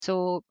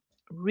So,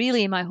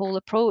 really, my whole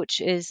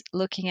approach is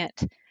looking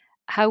at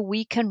how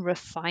we can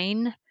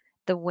refine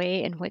the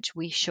way in which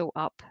we show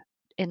up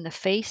in the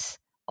face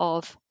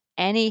of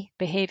any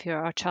behavior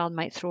our child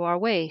might throw our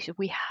way. So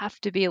we have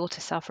to be able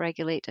to self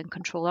regulate and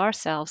control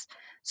ourselves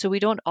so we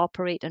don't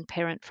operate and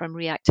parent from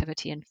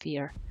reactivity and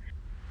fear.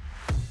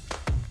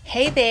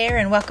 Hey there,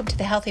 and welcome to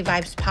the Healthy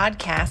Vibes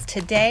podcast.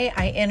 Today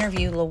I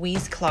interview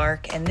Louise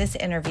Clark, and this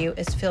interview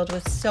is filled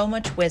with so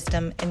much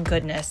wisdom and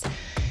goodness.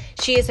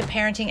 She is a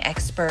parenting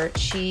expert.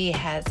 She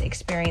has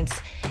experience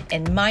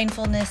in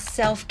mindfulness,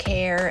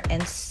 self-care,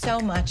 and so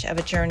much of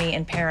a journey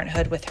in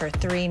parenthood with her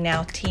 3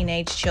 now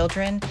teenage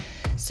children.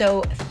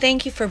 So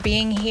thank you for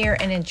being here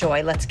and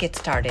enjoy. Let's get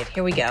started.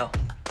 Here we go.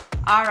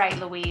 All right,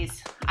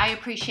 Louise, I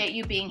appreciate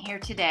you being here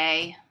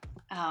today.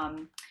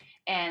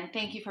 And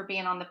thank you for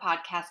being on the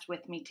podcast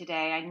with me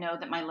today. I know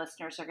that my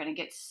listeners are going to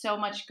get so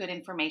much good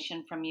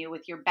information from you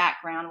with your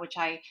background, which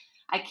I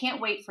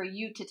can't wait for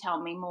you to tell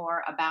me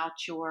more about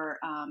your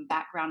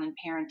background in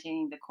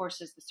parenting, the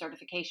courses, the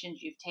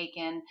certifications you've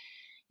taken.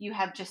 You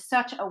have just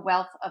such a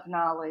wealth of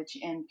knowledge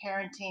in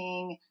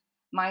parenting,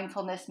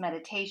 mindfulness,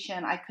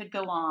 meditation. I could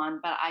go on,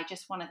 but I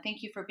just want to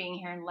thank you for being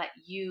here and let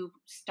you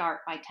start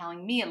by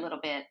telling me a little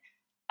bit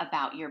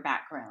about your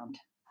background.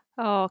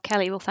 Oh,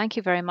 Kelly, well, thank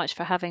you very much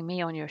for having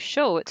me on your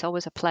show. It's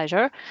always a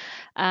pleasure.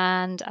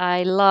 And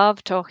I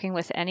love talking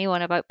with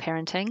anyone about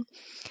parenting.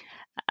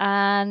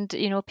 And,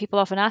 people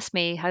often ask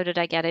me, how did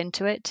I get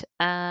into it?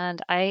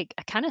 And I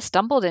kind of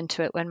stumbled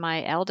into it when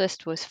my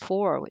eldest was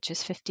 4, which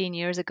is 15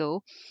 years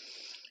ago,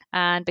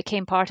 and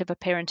became part of a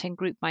parenting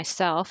group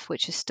myself,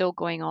 which is still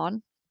going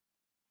on.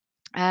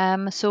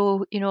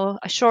 So,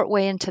 a short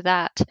way into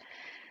that,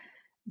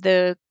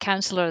 the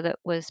counselor that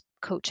was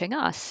coaching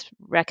us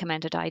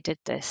recommended I did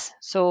this.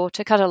 So,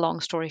 to cut a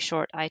long story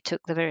short, I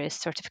took the various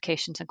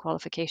certifications and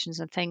qualifications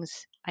and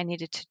things I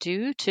needed to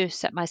do to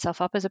set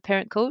myself up as a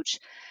parent coach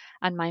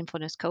and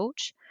mindfulness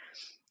coach.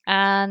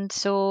 And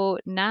so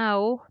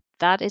now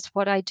that is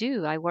what I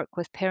do. I work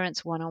with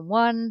parents one on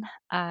one.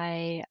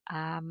 I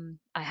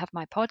have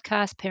my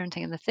podcast,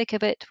 Parenting in the Thick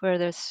of It, where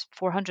there's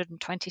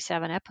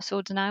 427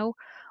 episodes now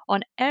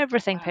on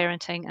everything Wow.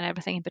 parenting and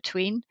everything in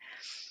between.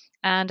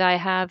 And I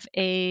have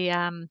a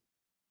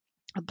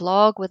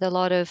blog with a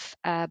lot of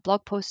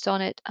blog posts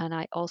on it. And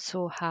I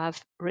also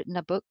have written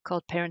a book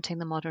called Parenting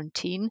the Modern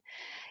Teen,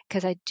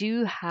 because I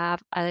do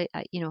have, I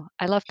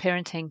love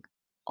parenting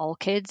all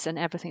kids and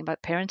everything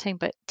about parenting,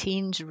 but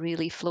teens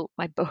really float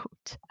my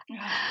boat.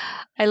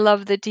 I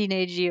love the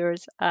teenage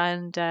years,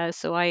 and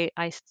so I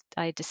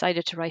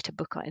decided to write a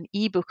book, an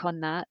ebook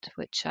on that,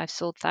 which I've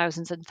sold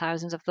thousands and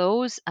thousands of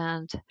those,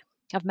 and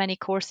have many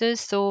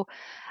courses. So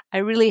I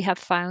really have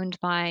found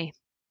my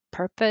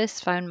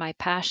purpose, found my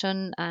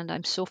passion, and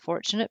I'm so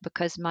fortunate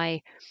because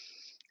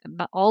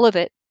all of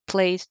it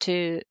plays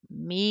to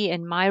me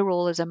in my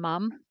role as a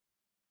mum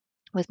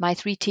with my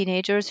 3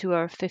 teenagers who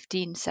are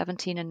 15,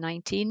 17, and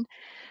 19.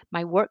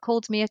 My work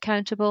holds me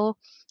accountable.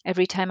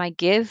 Every time I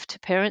give to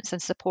parents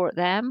and support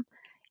them,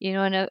 in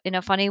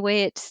a funny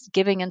way, it's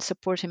giving and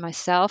supporting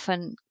myself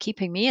and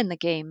keeping me in the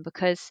game,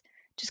 because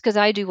just because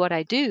I do what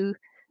I do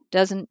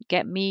doesn't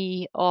get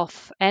me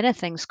off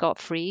anything scot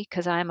free,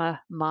 because I'm a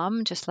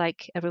mom, just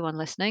like everyone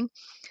listening.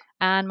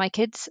 And my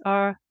kids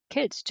are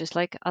kids, just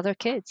like other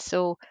kids.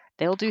 So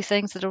they'll do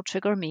things that'll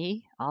trigger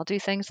me. I'll do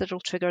things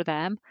that'll trigger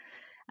them.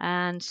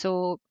 And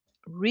so,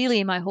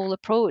 really, my whole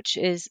approach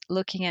is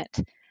looking at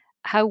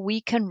how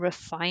we can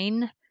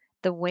refine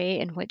the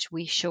way in which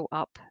we show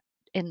up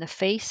in the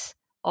face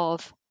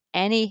of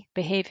any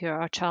behavior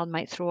our child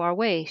might throw our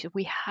way. So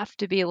we have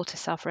to be able to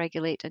self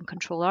regulate and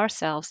control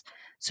ourselves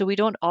so we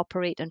don't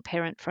operate and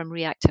parent from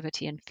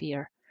reactivity and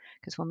fear.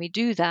 Because when we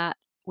do that,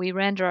 we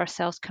render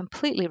ourselves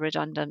completely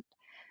redundant.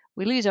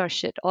 We lose our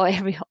shit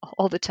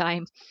all the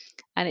time,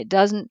 and it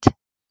doesn't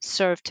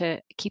serve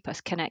to keep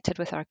us connected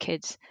with our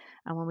kids.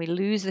 And when we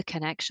lose the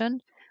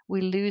connection,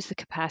 we lose the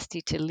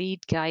capacity to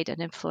lead, guide,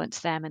 and influence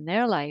them in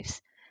their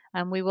lives.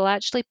 And we will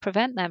actually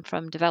prevent them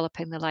from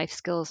developing the life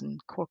skills and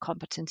core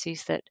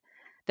competencies that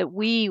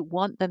we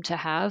want them to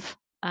have.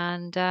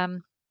 And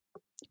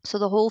so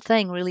the whole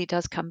thing really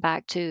does come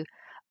back to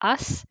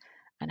us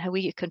and how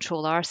we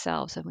control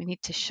ourselves. And we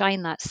need to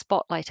shine that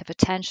spotlight of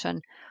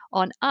attention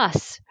on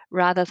us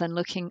rather than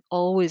looking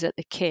always at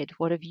the kid.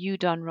 What have you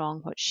done wrong?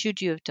 What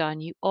should you have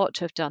done? You ought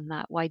to have done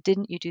that. Why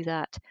didn't you do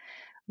that?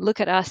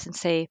 Look at us and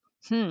say,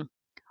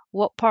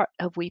 what part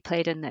have we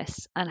played in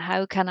this? And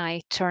how can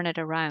I turn it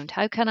around?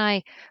 How can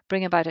I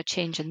bring about a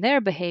change in their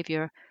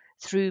behavior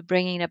through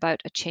bringing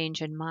about a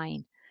change in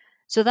mine?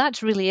 So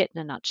that's really it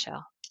in a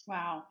nutshell.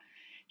 Wow.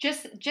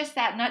 Just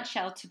that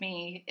nutshell to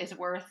me is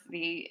worth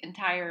the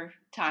entire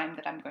time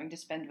that I'm going to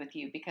spend with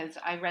you, because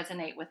I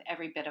resonate with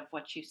every bit of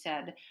what you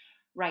said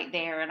right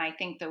there. And I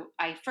think that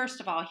I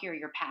first of all hear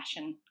your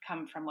passion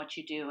come from what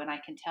you do, and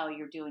I can tell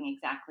you're doing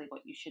exactly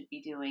what you should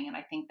be doing. And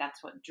I think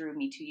that's what drew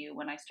me to you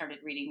when I started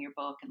reading your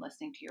book and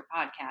listening to your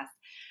podcast.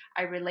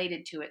 I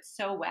related to it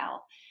so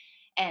well.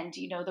 And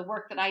the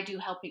work that I do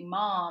helping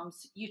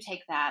moms, you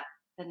take that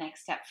the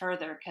next step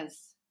further,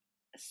 because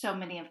so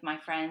many of my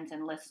friends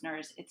and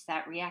listeners, it's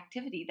that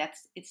reactivity.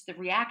 It's the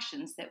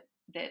reactions that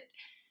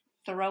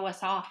throw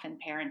us off in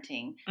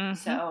parenting. Hmm.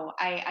 So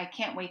I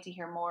can't wait to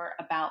hear more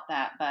about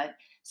that. But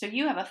so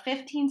you have a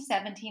 15,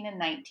 17, and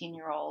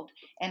 19-year-old.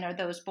 And are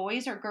those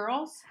boys or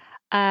girls?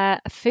 A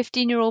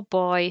 15-year-old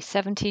boy,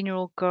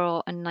 17-year-old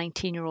girl, and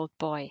 19-year-old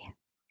boy.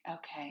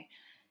 Okay.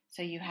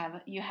 So you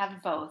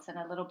have both and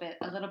a little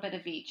bit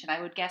of each. And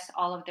I would guess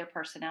all of their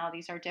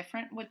personalities are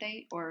different, would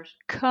they? Or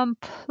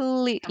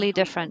Completely completely?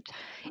 different.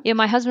 You know,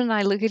 my husband and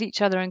I look at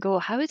each other and go,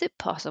 how is it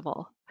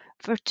possible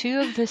for two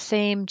of the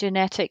same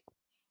genetic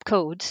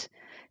codes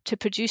to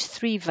produce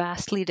three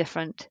vastly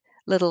different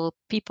little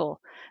people?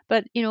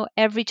 But, you know,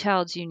 every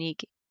child's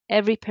unique,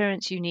 every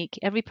parent's unique,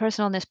 every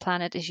person on this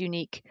planet is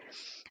unique.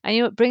 And,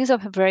 you know, it brings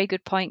up a very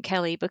good point,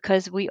 Kelly,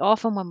 because we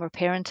often, when we're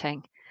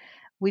parenting,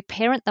 we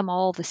parent them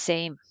all the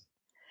same.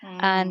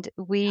 Mm. And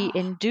we, Oh,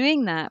 in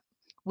doing that,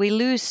 we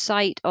lose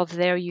sight of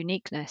their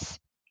uniqueness.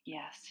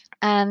 yes.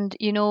 And,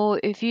 you know,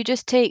 if you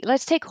just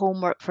let's take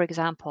homework, for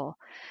example,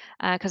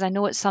 because I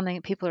know it's something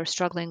that people are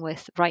struggling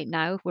with right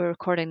now. We're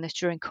recording this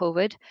during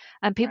COVID,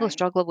 and people Right.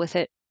 struggle with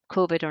it,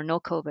 COVID or no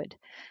COVID.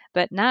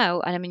 But now,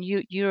 and I mean,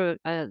 you're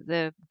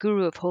the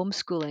guru of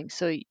homeschooling,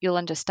 so you'll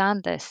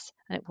understand this,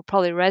 and it will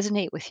probably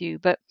resonate with you.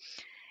 But,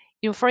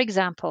 you know, for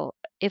example,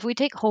 if we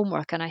take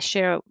homework and I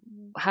share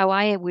how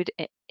I would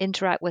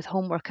interact with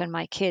homework and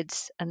my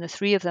kids and the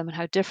three of them and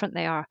how different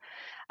they are,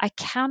 I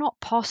cannot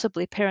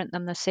possibly parent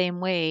them the same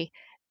way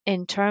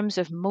in terms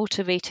of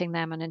motivating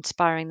them and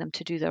inspiring them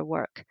to do their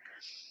work.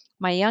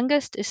 My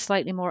youngest is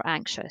slightly more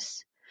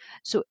anxious.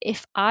 So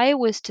if I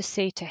was to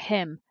say to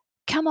him,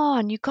 come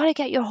on, you got to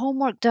get your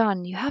homework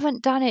done. You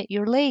haven't done it.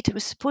 You're late. It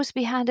was supposed to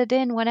be handed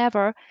in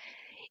whenever.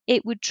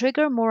 It would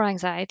trigger more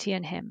anxiety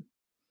in him.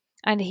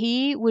 And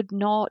he would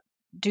not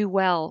do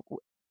well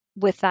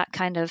with that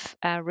kind of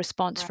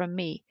response Right. from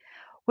me.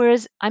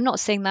 Whereas I'm not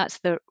saying that's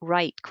the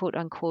right quote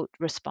unquote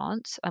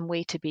response and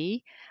way to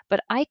be, but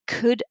I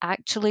could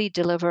actually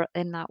deliver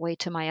in that way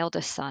to my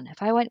eldest son.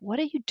 If I went, what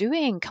are you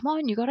doing? Come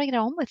on, you got to get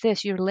on with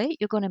this. You're late.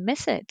 You're going to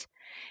miss it.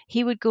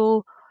 He would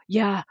go,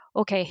 yeah,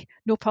 okay,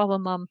 no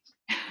problem, mum.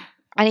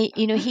 And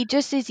he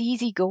just is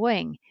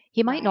easygoing.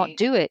 He might not Right.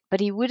 do it,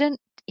 but it wouldn't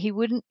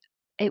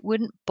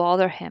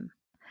bother him.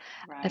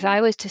 If Right.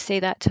 I was to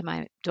say that to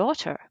my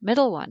daughter,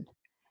 middle one,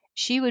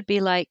 she would be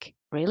like,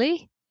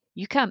 really?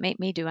 You can't make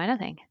me do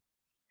anything.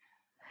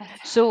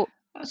 So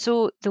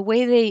so the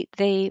way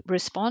they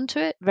respond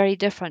to it, very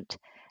different.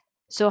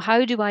 So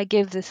how do I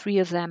give the three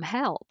of them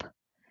help?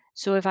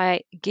 So if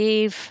I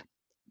gave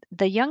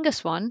the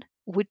youngest one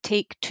would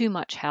take too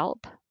much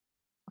help,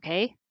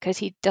 okay, because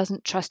he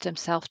doesn't trust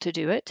himself to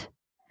do it.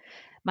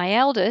 My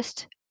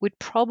eldest would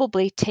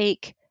probably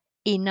take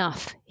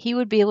enough. He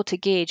would be able to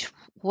gauge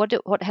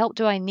what help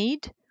do I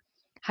need?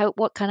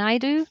 What can I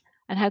do?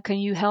 And how can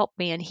you help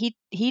me? And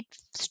he'd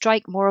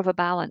strike more of a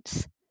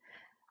balance.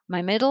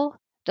 My middle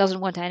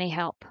doesn't want any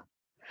help.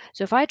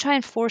 So if I try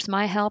and force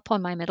my help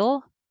on my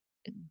middle,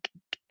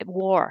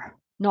 war,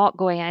 not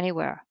going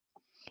anywhere.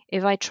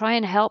 If I try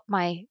and help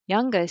my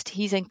youngest,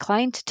 he's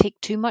inclined to take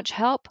too much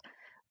help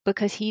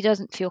because he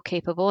doesn't feel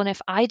capable. And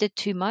if I did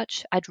too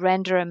much, I'd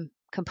render him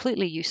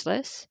completely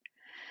useless.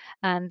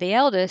 And the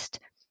eldest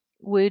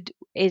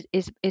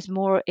is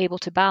more able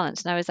to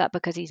balance. Now, is that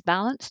because he's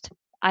balanced?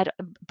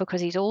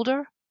 Because he's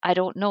older? I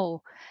don't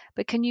know.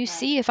 But can you Right.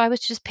 see if I was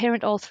to just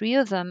parent all three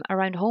of them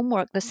around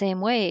homework the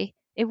same way,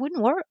 it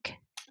wouldn't work.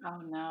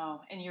 Oh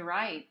no. And you're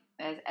right.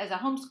 As a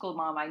homeschool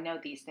mom, I know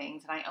these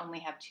things, and I only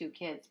have two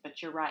kids.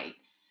 But you're right.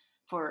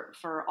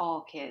 For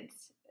all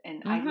kids,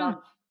 and I Hmm.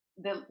 love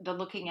the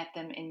looking at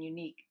them in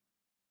unique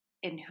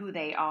in who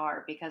they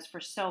are, because for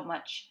so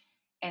much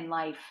in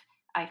life,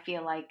 I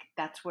feel like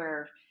that's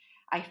where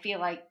I feel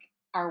like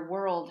our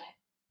world,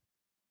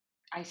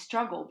 I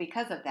struggle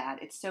because of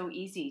that. It's so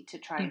easy to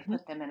try and Hmm.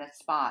 put them in a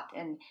spot.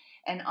 And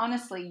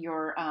honestly,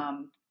 you're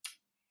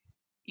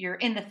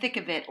in the thick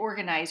of it,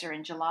 organizer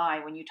in July.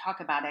 When you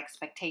talk about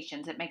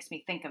expectations, it makes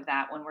me think of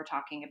that when we're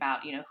talking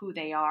about, who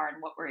they are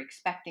and what we're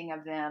expecting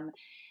of them.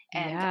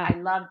 And Yeah, I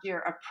loved your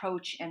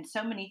approach and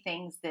so many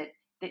things that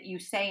you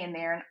say in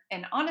there.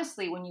 And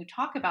honestly, when you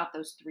talk about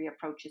those three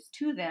approaches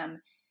to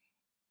them,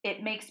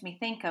 it makes me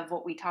think of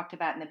what we talked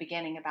about in the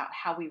beginning about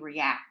how we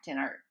react and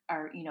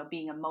our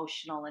being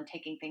emotional and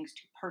taking things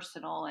too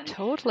personal. And I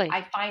totally.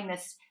 find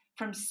this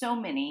from so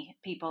many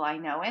people I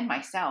know and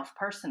myself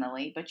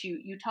personally. But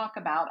you talk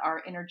about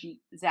our energy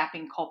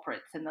zapping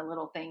culprits and the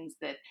little things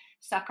that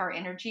suck our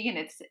energy, and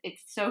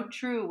it's so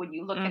true when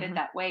you look at it Hmm.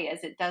 that way,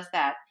 as it does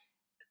that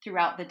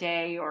throughout the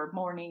day or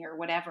morning or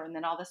whatever, and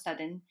then all of a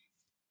sudden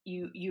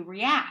you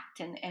react.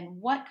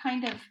 And what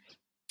kind of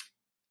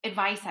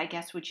advice, I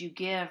guess, would you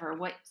give, or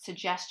what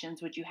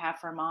suggestions would you have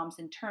for moms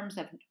in terms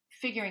of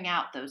figuring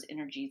out those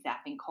energy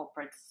zapping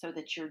culprits so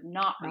that you're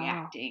not Oh,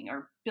 reacting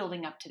or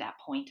building up to that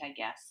point, I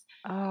guess?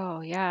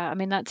 oh yeah. I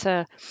mean, that's Big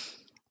one.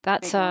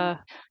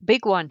 a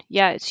big one.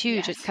 Yeah, it's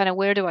huge. It's Yes. kind of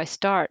where do I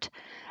start?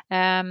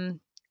 In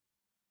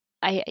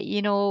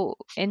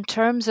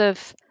terms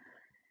of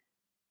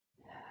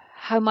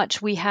how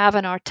much we have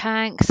in our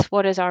tanks.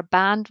 What is our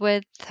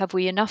bandwidth? Have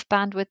we enough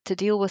bandwidth to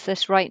deal with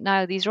this right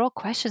now? These are all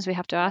questions we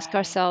have to ask Right.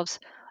 ourselves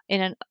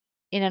in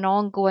an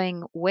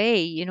ongoing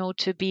way, you know,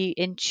 to be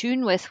in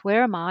tune with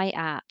where am I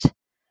at?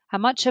 How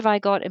much have I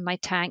got in my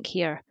tank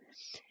here?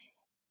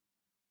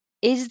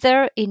 Is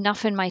there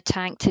enough in my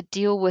tank to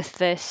deal with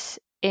this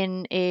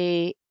in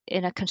a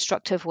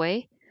constructive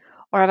way?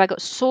 Or have I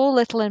got so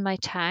little in my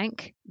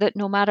tank that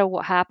no matter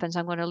what happens,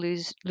 I'm going to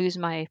lose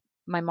my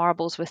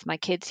marbles with my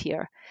kids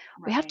here?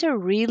 We have Right. to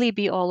really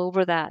be all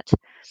over that.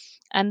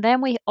 And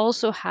then we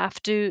also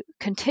have to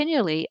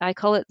continually, I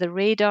call it the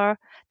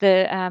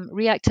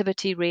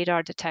reactivity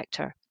radar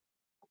detector.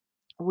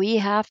 We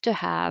have to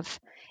have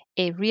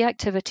a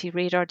reactivity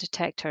radar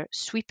detector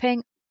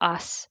sweeping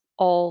us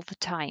all the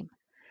time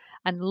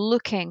and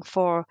looking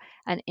for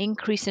an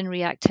increase in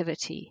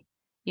reactivity.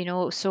 You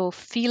know, so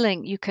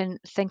feeling, you can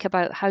think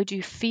about how do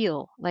you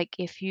feel? Like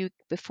if you,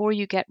 before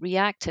you get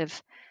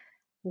reactive,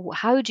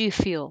 how do you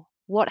feel?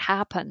 What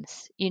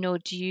happens? You know,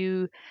 do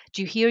you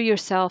hear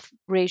yourself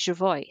raise your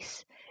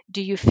voice?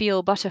 Do you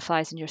feel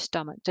butterflies in your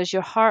stomach? Does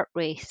your heart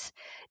race?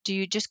 Do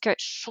you just get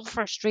so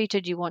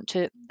frustrated you want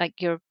to, like,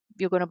 you're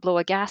going to blow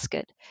a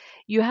gasket?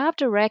 You have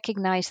to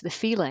recognize the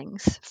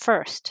feelings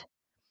first,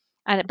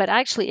 but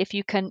actually, if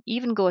you can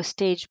even go a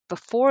stage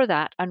before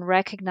that and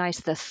recognize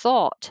the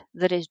thought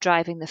that is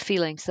driving the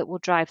feelings that will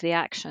drive the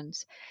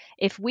actions,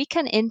 if we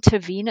can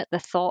intervene at the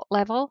thought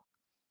level,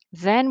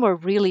 then we're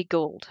really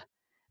gold,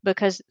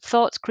 because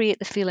thoughts create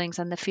the feelings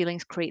and the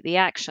feelings create the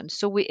action.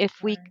 So Right.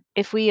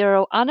 if we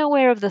are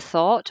unaware of the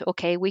thought,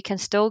 okay,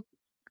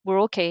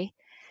 we're okay.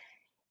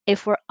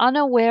 If we're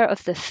unaware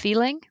of the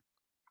feeling,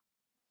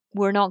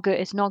 we're not good.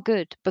 It's not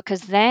good,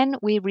 because then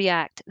we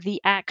react.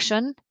 The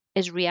action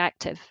is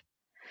reactive.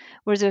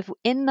 Whereas if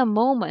in the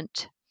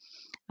moment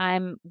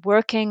I'm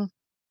working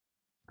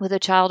with a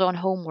child on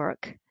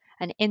homework,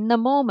 and in the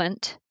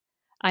moment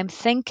I'm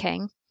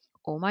thinking,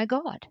 oh my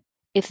God,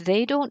 if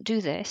they don't do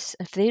this,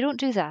 if they don't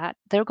do that,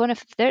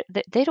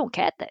 they don't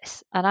get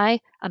this. And I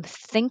am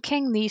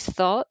thinking these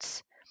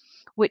thoughts,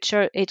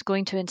 it's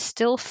going to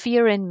instill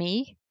fear in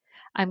me.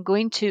 I'm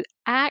going to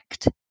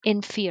act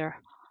in fear.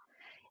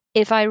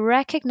 If I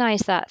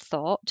recognize that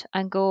thought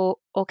and go,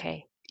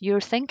 okay, you're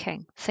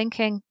thinking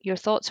your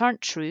thoughts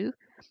aren't true.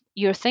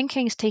 Your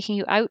thinking is taking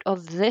you out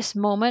of this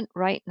moment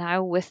right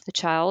now with the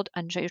child,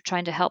 and you're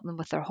trying to help them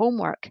with their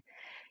homework.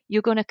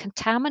 You're going to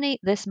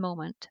contaminate this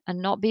moment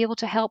and not be able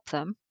to help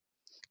them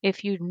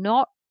if you're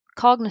not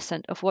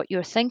cognizant of what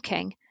you're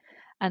thinking,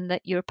 and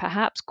that you're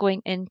perhaps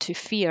going into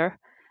fear,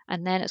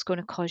 and then it's going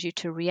to cause you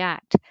to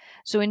react.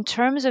 So, in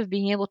terms of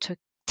being able to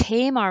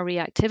tame our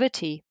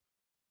reactivity,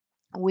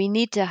 we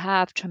need to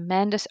have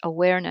tremendous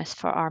awareness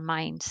for our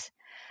minds.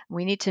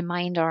 We need to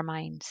mind our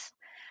minds,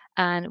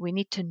 and we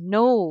need to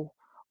know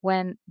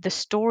when the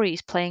story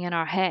is playing in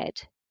our head.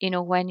 You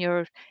know, when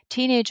you're a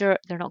teenager,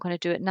 they're not going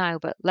to do it now,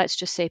 but let's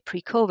just say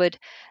pre-COVID,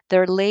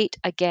 they're late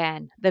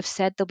again. They've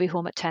said they'll be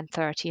home at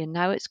 10:30 and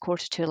now it's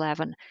quarter to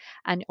 11,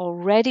 and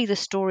already the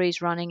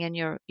story's running in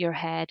your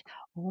head.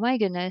 Oh my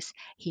goodness,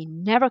 he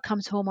never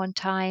comes home on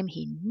time.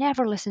 He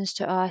never listens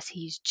to us.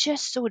 He's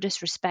just so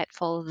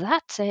disrespectful.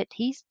 That's it.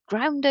 He's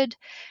grounded.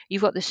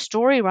 You've got the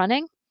story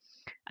running,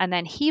 and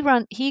then he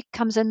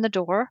comes in the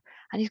door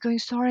and he's going,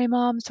 sorry,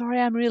 mom, sorry,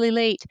 I'm really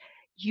late.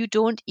 You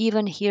don't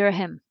even hear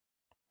him,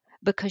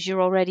 because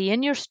you're already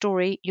in your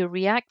story, you're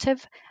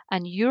reactive,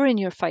 and you're in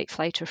your fight,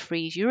 flight, or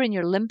freeze. You're in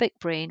your limbic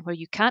brain where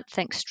you can't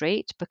think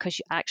straight, because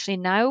you actually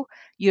now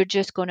you're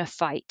just going to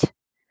fight,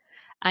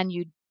 and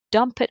you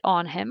dump it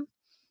on him,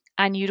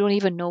 and you don't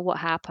even know what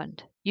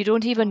happened. You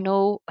don't even Mm.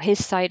 know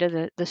his side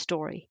of the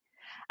story.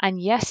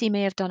 And yes, he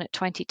may have done it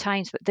 20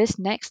 times, but this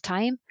next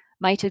time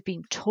might have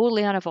been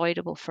totally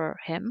unavoidable for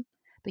him,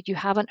 but you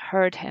haven't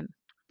heard him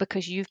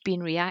because you've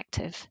been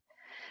reactive.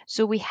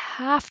 So we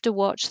have to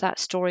watch that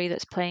story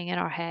that's playing in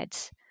our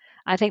heads.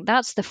 I think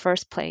that's the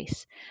first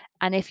place.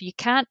 And if you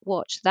can't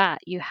watch that,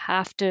 you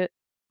have to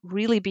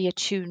really be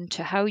attuned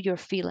to how you're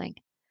feeling.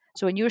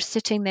 So when you're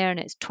sitting there and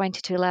it's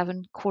 20 to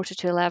 11, quarter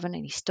to 11,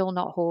 and he's still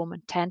not home,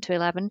 and 10 to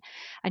 11,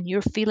 and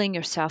you're feeling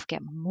yourself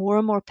get more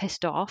and more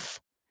pissed off,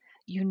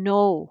 you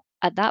know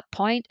at that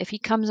point, if he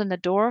comes in the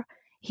door,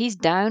 he's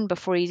down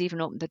before he's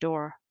even opened the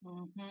door,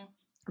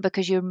 Mm-hmm.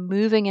 because you're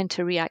moving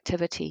into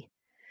reactivity.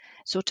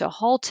 So to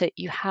halt it,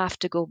 you have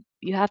to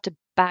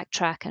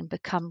backtrack and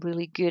become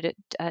really good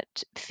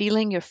at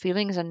feeling your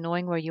feelings and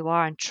knowing where you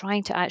are, and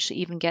trying to actually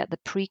even get the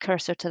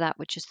precursor to that,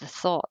 which is the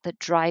thought that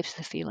drives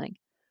the feeling.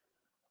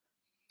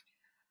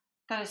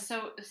 That is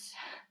so,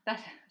 that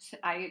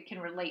I can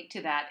relate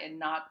to that, and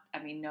not, I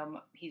mean,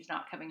 no, he's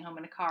not coming home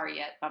in a car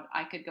yet, but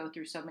I could go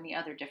through so many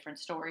other different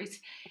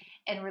stories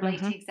and relate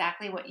Hmm. to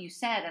exactly what you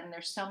said. And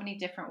there's so many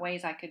different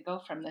ways I could go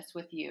from this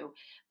with you.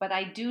 But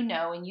I do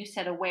know, and you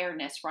said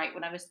awareness, right?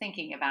 When I was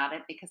thinking about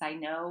it, because I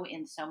know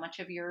in so much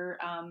of your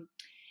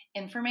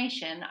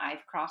information,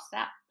 I've crossed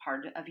that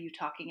part of you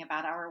talking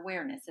about our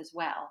awareness as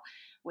well,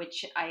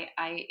 which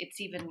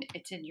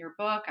it's in your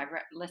book.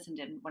 Listened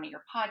in one of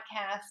your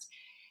podcasts,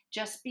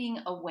 just being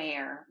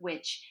aware,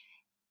 which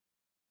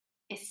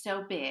is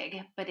so big,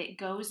 but it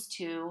goes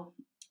to,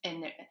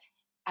 and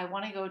I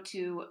want to go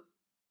to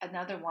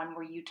another one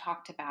where you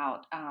talked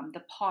about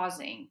the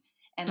pausing.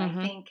 And I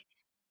Mm-hmm. think,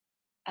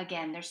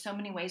 again, there's so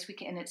many ways we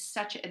can, and it's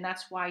such, and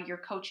that's why your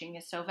coaching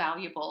is so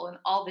valuable and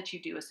all that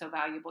you do is so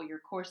valuable, your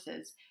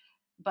courses.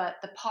 But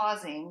the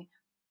pausing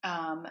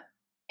um,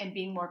 and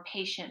being more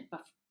patient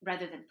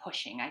rather than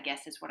pushing, I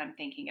guess, is what I'm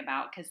thinking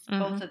about. Because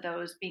Mm-hmm. both of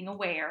those, being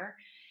aware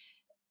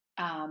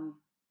um,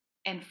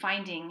 and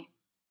finding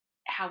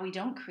how we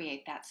don't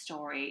create that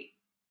story.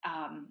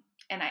 Um,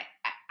 and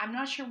I'm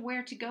not sure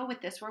where to go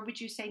with this. Where would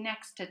you say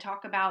next to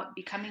talk about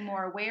becoming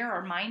more aware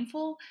or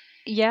mindful?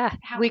 Yeah,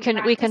 How we we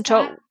can we practice can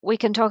that?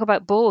 talk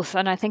about both,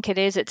 and I think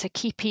it's a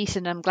key piece,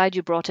 and I'm glad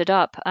you brought it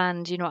up.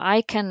 And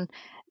I can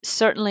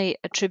certainly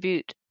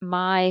attribute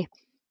my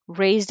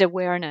raised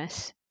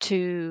awareness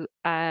to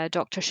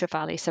Dr.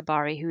 Shefali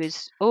Sabari, who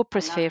is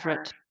I Oprah's love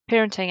her.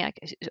 favorite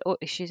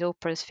she's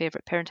Oprah's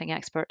favorite parenting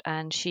expert,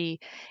 and she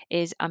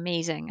is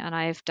amazing. And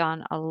I've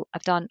done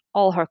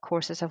all her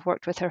courses. I've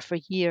worked with her for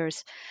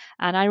years,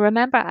 and I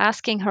remember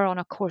asking her on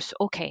a course,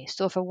 okay,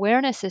 so if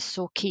awareness is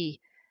so key,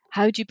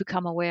 how do you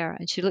become aware?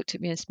 And she looked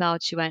at me and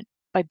smiled. She went,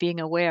 by being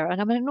aware.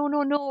 And I'm like, no,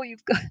 no, no,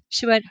 you've got,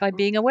 she went, by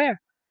being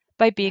aware,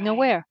 by being Right.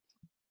 aware.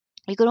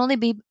 You can only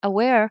be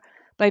aware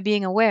by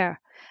being aware.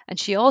 And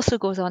she also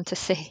goes on to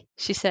say,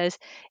 she says,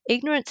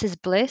 ignorance is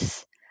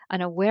bliss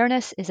and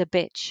awareness is a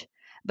bitch.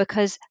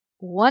 Because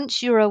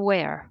once you're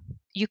aware,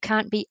 you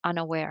can't be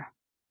unaware.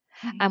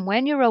 And Mm-hmm.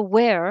 when you're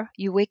aware,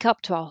 you wake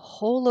up to a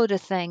whole load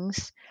of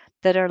things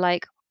that are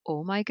like,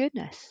 oh my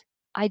goodness,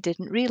 I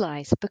didn't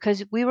realize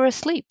because we were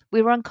asleep,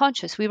 we were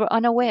unconscious, we were Yes.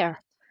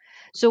 unaware.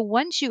 So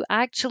once you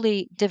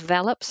actually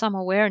develop some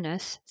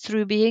awareness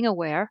through being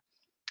aware,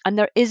 and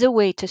there is a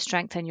way to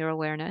strengthen your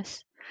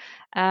awareness,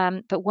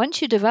 but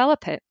once you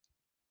develop it,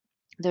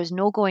 there's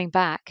no going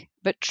back.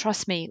 But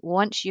trust me,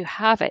 once you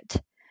have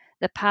it,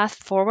 the path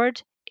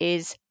forward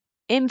is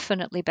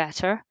infinitely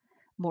better,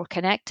 more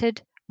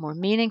connected, more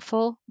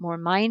meaningful, more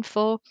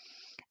mindful,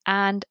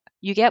 and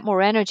you get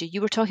more energy.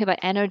 You were talking about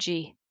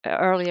energy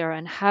earlier,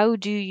 and how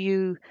do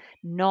you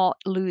not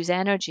lose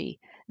energy?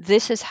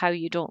 This is how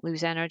you don't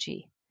lose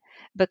energy.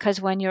 Because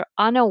when you're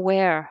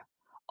unaware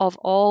of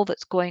all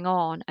that's going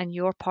on and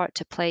your part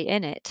to play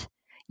in it,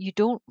 you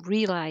don't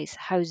realize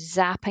how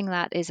zapping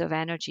that is of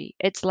energy.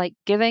 It's like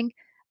giving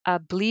a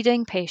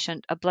bleeding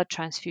patient a blood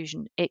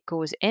transfusion, it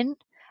goes in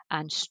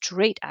and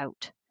straight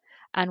out.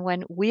 And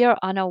when we are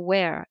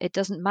unaware, it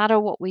doesn't matter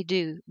what we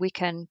do. We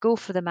can go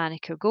for the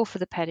manicure, go for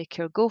the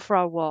pedicure, go for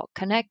our walk,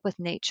 connect with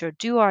nature,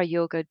 do our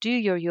yoga, do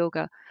your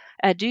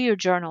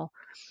journal.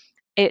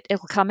 It'll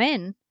come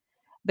in,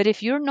 but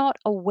if you're not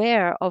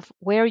aware of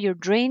where your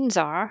drains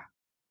are,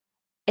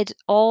 it's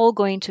all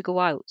going to go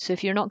out. So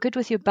if you're not good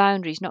with your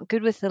boundaries, not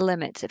good with the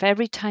limits, if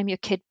every time your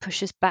kid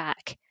pushes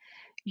back,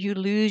 you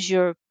lose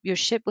your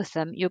ship with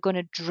them, you're going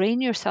to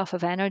drain yourself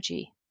of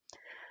energy.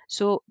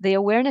 So the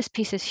awareness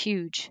piece is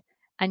huge.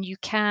 And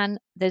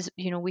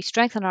we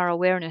strengthen our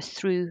awareness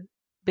through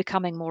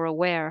becoming more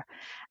aware.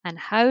 And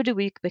how do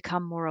we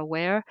become more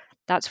aware?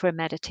 That's where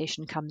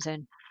meditation comes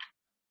in.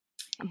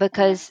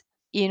 And Because, that's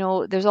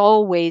there's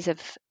all ways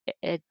of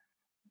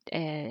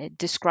uh,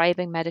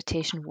 describing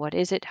meditation. What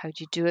is it? How do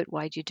you do it?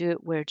 Why do you do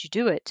it? Where do you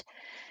do it?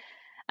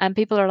 And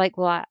people are like,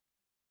 well,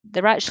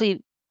 they're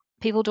actually,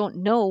 people don't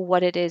know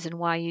what it is and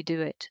why you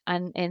do it.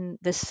 And in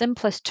the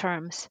simplest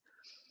terms,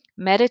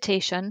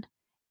 meditation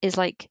is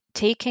like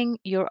taking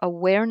your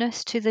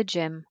awareness to the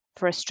gym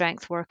for a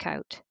strength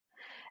workout.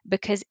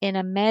 Because in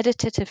a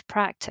meditative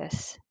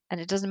practice, and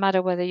it doesn't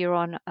matter whether you're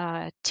on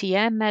a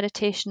TM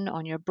meditation,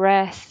 on your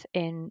breath,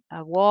 in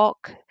a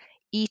walk,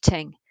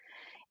 eating,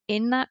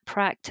 in that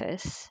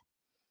practice,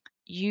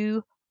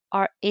 you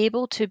are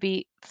able to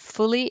be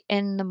fully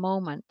in the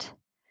moment.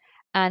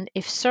 And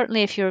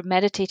if you're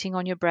meditating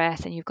on your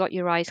breath and you've got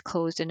your eyes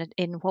closed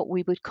in what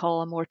we would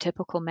call a more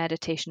typical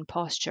meditation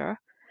posture,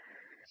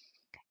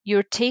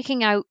 you're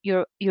taking out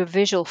your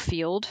visual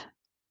field,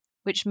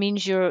 which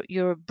means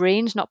your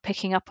brain's not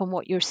picking up on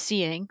what you're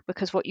seeing,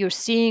 because what you're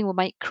seeing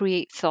might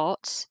create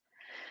thoughts.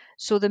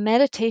 So the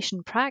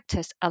meditation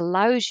practice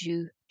allows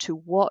you to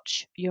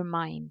watch your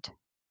mind.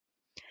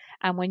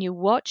 And when you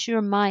watch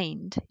your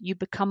mind, you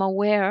become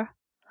aware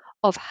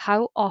of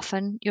how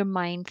often your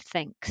mind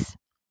thinks.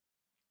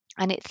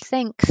 And it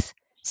thinks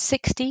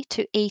 60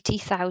 to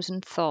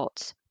 80,000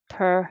 thoughts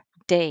per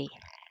day.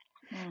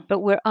 mm, But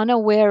we're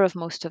unaware of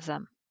most of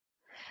them.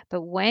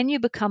 But when you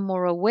become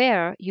more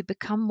aware, you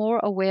become more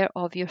aware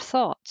of your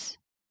thoughts.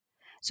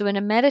 So in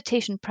a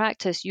meditation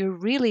practice, you're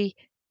really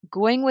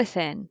going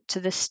within to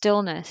the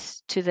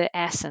stillness, to the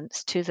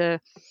essence, to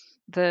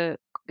the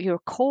your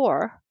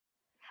core,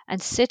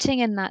 and sitting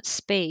in that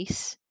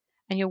space,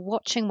 and you're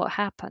watching what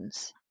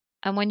happens.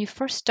 And when you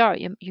first start,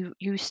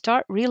 you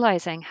start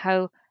realizing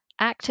how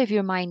active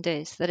your mind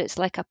is, that it's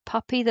like a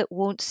puppy that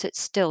won't sit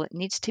still. It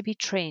needs to be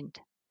trained.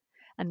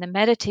 And the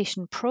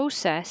meditation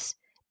process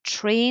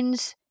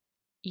trains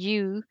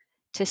you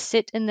to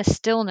sit in the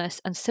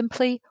stillness and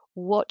simply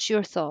watch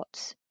your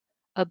thoughts,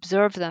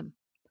 observe them,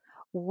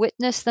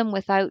 Witness them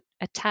without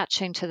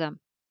attaching to them.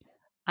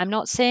 I'm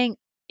not saying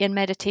in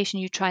meditation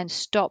you try and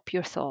stop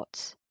your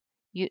thoughts.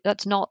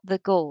 That's not the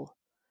goal.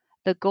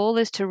 The goal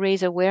is to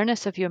raise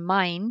awareness of your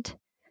mind,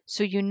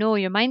 so you know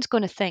your mind's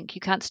going to think.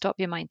 You can't stop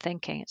your mind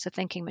thinking. It's a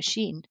thinking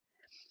machine.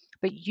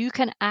 But you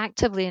can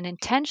actively and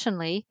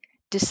intentionally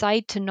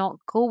decide to not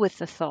go with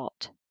the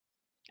thought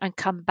and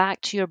come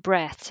back to your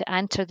breath, to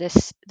enter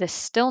this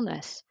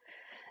stillness.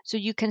 So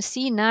you can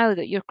see now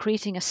that you're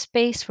creating a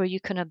space where you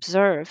can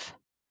observe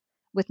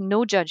with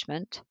no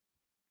judgment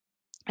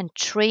and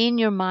train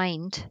your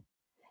mind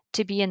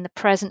to be in the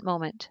present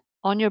moment,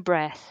 on your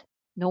breath,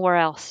 nowhere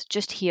else,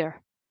 just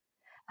here.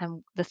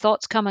 And the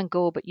thoughts come and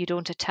go, but you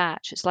don't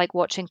attach. It's like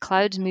watching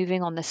clouds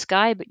moving on the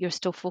sky, but you're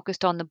still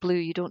focused on the blue.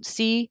 You don't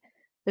see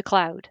the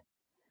cloud.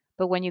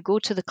 But when you go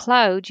to the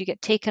cloud, you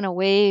get taken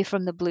away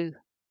from the blue.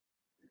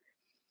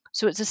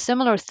 So it's a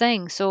similar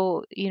thing.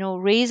 So,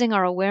 raising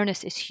our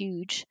awareness is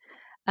huge.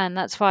 And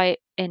that's why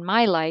in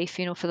my life,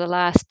 for the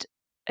last,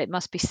 it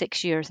must be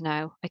 6 years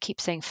now. I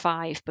keep saying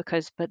 5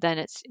 but then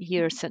it's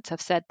years since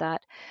I've said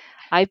that.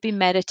 I've been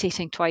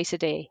meditating twice a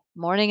day,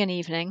 morning and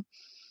evening.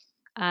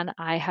 And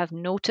I have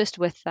noticed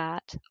with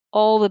that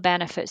all the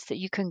benefits that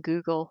you can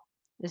Google.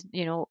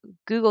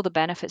 Google the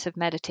benefits of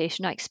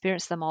meditation. I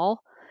experience them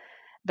all.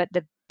 But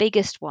the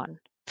biggest one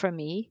for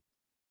me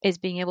is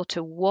being able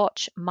to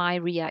watch my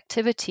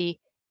reactivity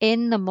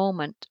in the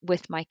moment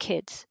with my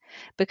kids,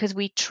 because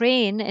we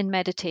train in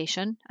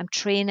meditation. I'm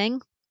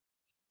training,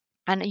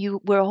 and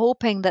we're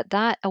hoping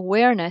that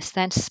awareness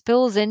then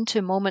spills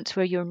into moments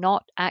where you're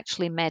not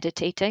actually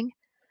meditating,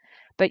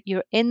 but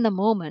you're in the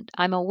moment.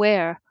 I'm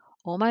aware,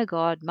 oh my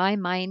God, my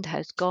mind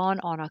has gone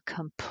on a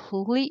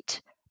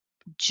complete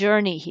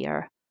journey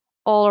here,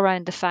 all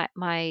around the fact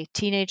my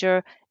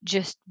teenager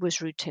just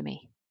was rude to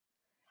me.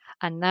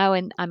 And now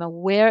I'm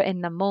aware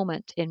in the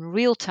moment, in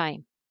real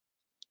time,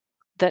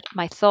 that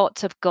my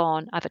thoughts have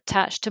gone. I've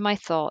attached to my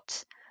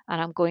thoughts,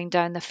 and I'm going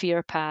down the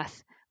fear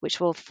path,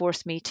 which will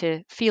force me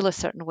to feel a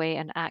certain way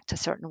and act a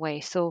certain way.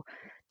 So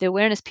the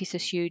awareness piece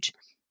is huge,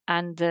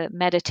 and the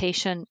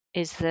meditation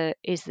is the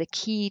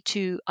key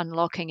to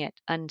unlocking it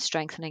and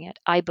strengthening it,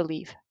 I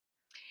believe.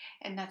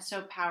 And that's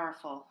so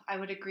powerful. I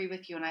would agree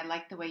with you, and I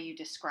like the way you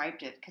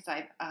described it because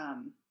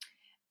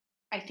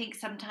I think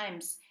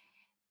sometimes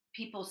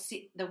people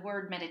see the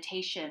word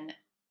meditation,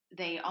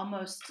 they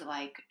almost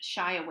like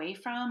shy away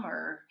from,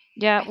 or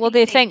Yeah, I well, think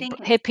they they think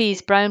think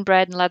hippies, brown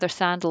bread and leather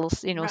sandals,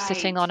 sitting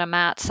right, on a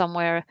mat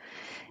somewhere,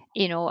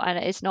 and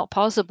it's not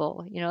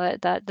possible.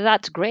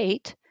 That's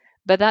great,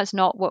 but that's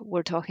not what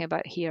we're talking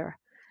about here.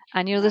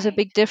 And there's a right,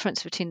 big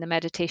difference between the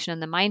meditation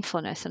and the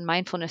mindfulness, and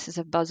mindfulness is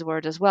a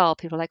buzzword as well.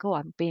 People are like, "Oh,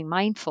 I'm being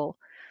mindful."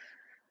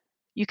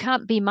 You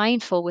can't be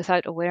mindful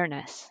without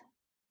awareness,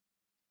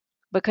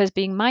 because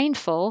being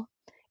mindful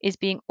is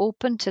being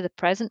open to the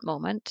present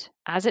moment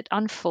as it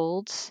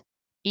unfolds,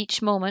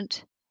 each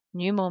moment,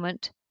 new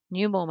moment,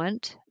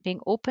 being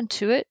open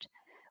to it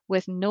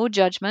with no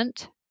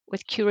judgment,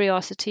 with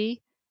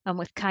curiosity, and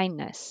with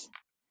kindness,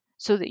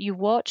 so that you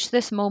watch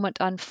this moment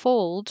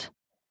unfold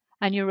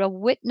and you're a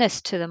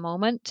witness to the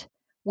moment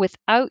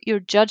without your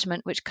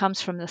judgment, which comes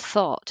from the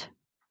thought.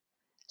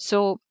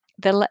 So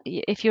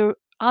if you're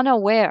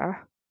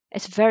unaware,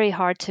 it's very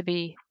hard to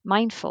be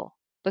mindful,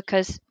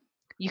 because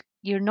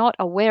you're not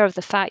aware of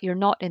the fact you're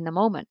not in the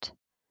moment.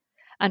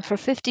 And for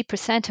right,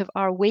 50% of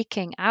our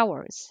waking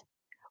hours,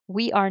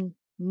 we are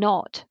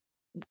not,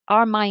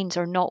 our minds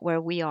are not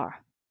where we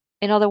are.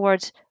 In other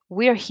words,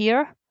 we're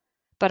here,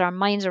 but our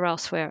minds are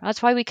elsewhere.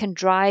 That's why we can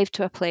drive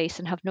to a place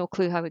and have no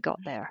clue how we got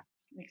there.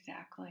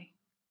 exactly.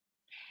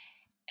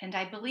 And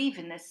I believe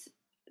in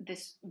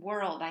this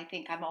world. I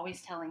think I'm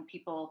always telling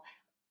people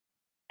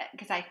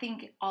because I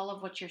think all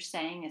of what you're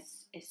saying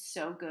is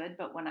so good.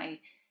 But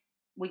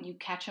when you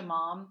catch a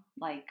mom,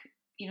 like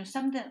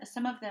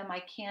some of them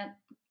I can't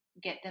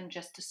get them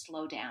just to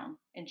slow down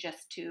and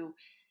just to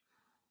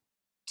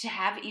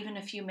have even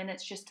a few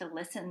minutes just to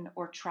listen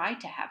or try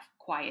to have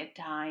quiet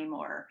time.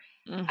 Or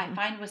I Hmm.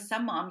 find with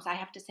some moms I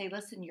have to say,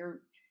 listen,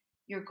 your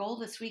goal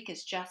this week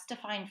is just to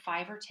find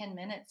 5 or 10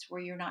 minutes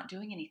where you're not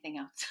doing anything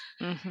else.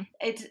 Hmm.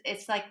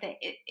 It's like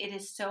it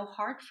is so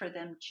hard for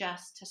them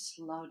just to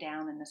slow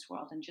down in this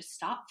world and just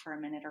stop for a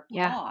minute or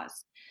Yeah.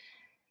 pause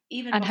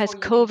even And has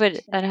before you can get COVID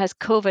to the and has next.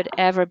 COVID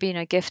Yeah, ever been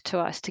a gift to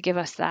us to give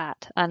us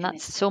that? And and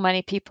that's, it's so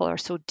many people are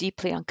so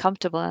deeply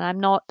uncomfortable. And I'm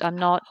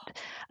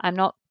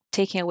not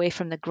taking away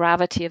from the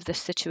gravity of the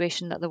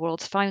situation that the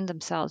world's found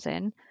themselves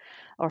in,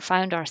 or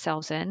found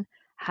ourselves in.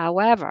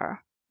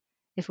 However,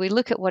 if we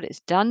look at what it's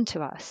done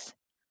to us,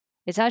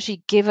 it's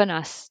actually given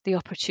us the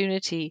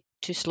opportunity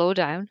to slow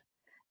down,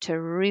 to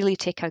really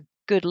take a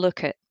good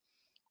look at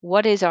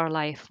what is our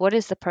life, what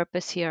is the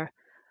purpose here.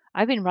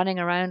 I've been running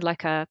around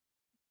like a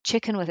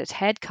chicken with its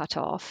head cut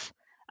off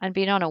and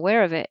being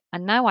unaware of it,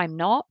 and now I'm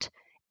not.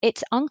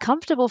 It's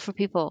uncomfortable for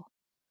people,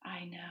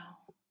 I know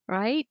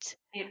right?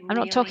 it I'm not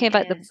really talking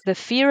about the, is the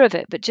fear of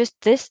it, but just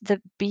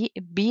being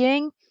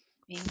being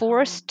home.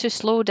 forced to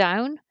slow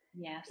down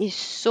is Yes,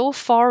 so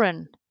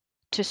foreign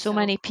to so So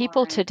many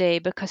people foreign. today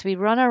because we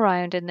run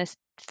around in this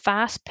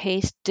fast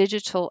paced,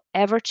 digital,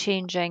 ever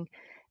changing,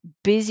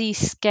 busy,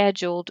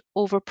 scheduled,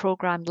 over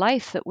programmed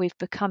life that we've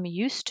become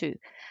used to.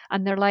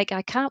 And they're like,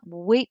 I can't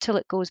wait till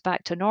it goes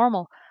back to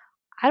normal.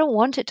 I don't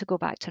want it to go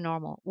back to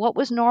normal. What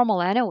was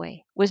normal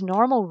anyway? Was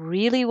normal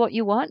really what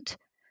you want?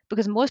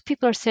 Because most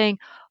people are saying,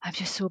 I'm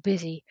just so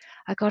busy.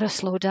 I got to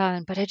slow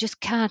down, but I just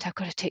can't. I've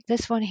got to take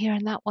this one here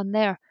and that one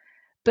there.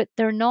 But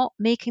they're not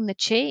making the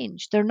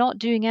change. They're not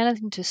doing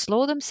anything to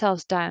slow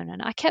themselves down.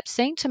 And I kept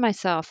saying to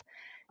myself,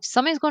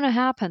 something's going to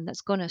happen that's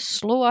going to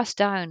slow us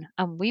down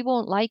and we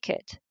won't like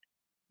it.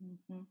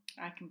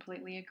 I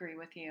completely agree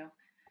with you.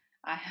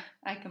 I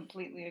I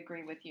completely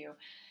agree with you.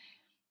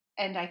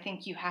 And I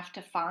think you have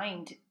to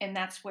find, and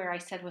that's where I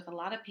said with a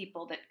lot of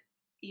people that,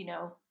 you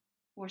know,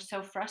 we're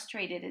so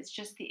frustrated. It's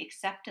just the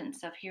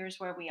acceptance of here's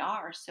where we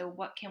are. So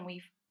what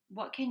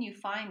can you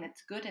find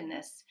that's good in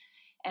this?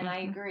 And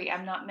I Hmm. agree.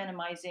 I'm not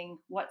minimizing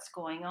what's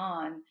going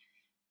on,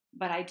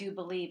 but I do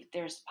believe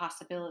there's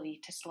possibility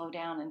to slow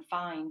down and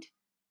find,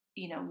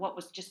 what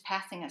was just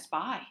passing us by.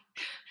 I mean,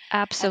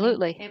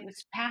 Absolutely. it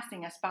was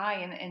passing us by,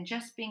 and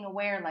just being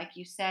aware, like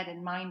you said,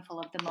 and mindful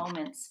of the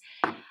moments.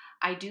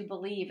 I do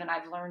believe, and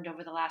I've learned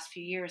over the last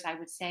few years, I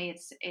would say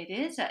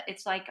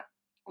it's like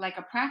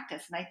a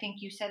practice. And I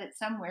think you said it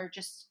somewhere,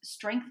 just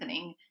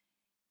strengthening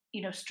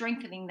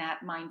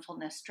that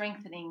mindfulness,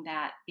 strengthening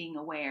that being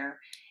aware.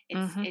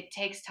 Hmm. It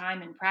takes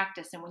time and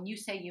practice. And when you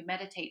say you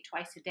meditate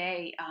twice a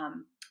day,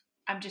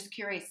 I'm just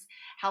curious,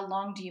 how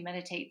long do you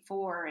meditate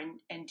for?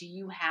 And do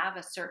you have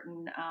a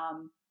certain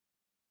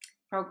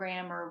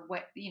program, or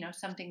what,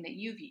 something that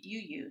you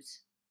use?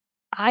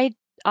 I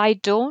I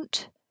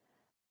don't.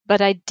 But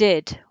I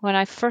did. When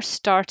I first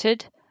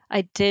started,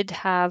 I did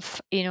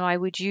have, I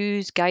would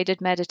use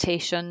guided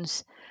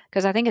meditations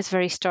because I think it's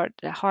very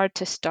hard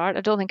to start.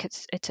 I don't think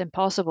it's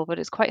impossible, but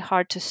it's quite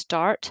hard to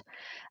start.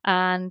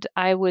 And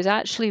I was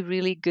actually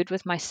really good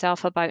with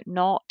myself about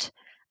not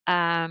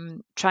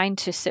trying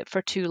to sit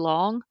for too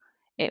long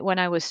when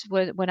I was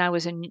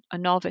a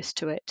novice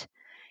to it.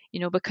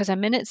 Because a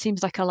minute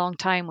seems like a long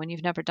time when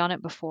you've never done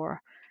it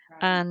before. Right.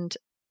 And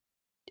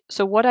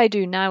so what I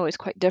do now is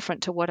quite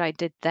different to what I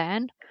did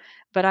then,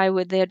 but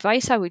the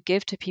advice I would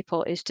give to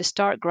people is to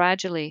start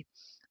gradually.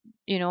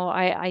 You know,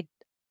 I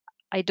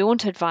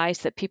don't advise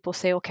that people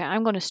say, okay,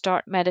 I'm going to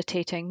start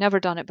meditating, never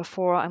done it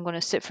before. I'm going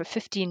to sit for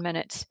 15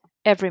 minutes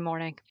every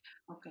morning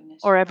Oh goodness,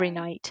 or every right.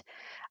 night.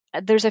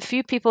 There's a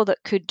few people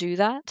that could do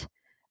that,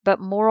 but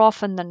more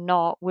often than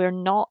not, we're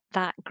not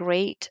that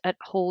great at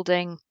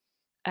holding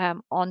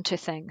onto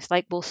things.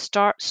 Like we'll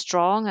start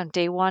strong on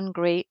day one,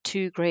 great,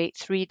 two, great,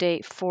 3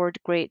 day, four,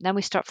 great. And then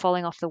we start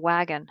falling off the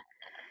wagon.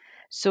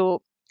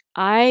 So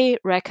I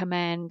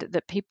recommend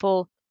that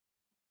people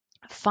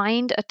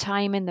find a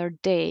time in their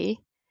day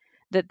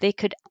that they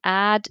could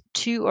add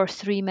 2 or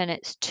 3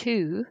 minutes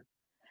to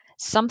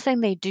something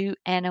they do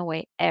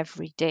anyway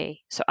every day.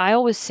 So I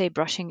always say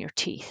brushing your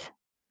teeth.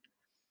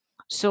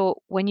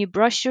 So when you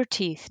brush your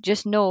teeth,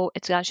 just know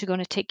it's actually going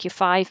to take you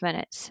 5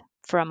 minutes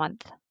for a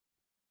month.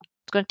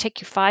 It's going to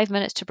take you 5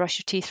 minutes to brush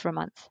your teeth for a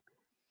month.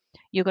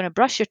 You're going to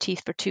brush your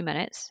teeth for 2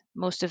 minutes.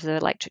 Most of the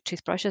electric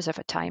toothbrushes have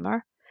a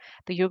timer,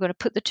 but you're going to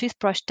put the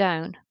toothbrush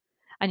down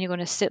and you're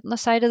going to sit on the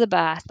side of the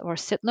bath or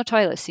sit in the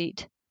toilet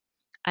seat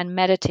and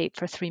meditate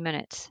for 3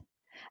 minutes.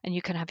 And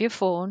you can have your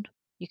phone,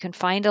 you can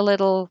find a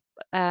little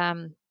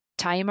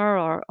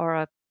timer or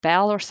a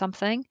bell or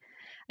something,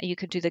 and you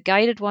could do the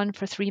guided one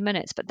for 3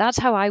 minutes. But that's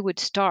how I would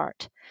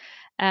start.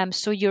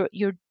 So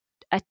you're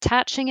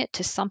attaching it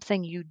to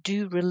something you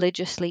do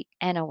religiously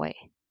anyway.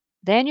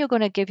 Then you're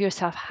going to give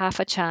yourself half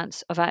a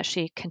chance of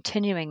actually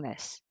continuing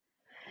this.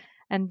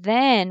 And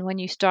then when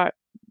you start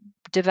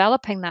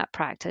developing that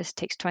practice, it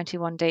takes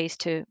 21 days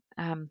to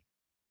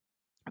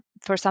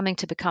for something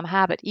to become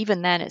habit.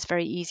 Even then, it's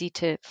very easy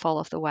to fall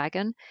off the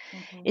wagon.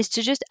 Hmm. Is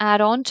to just add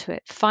on to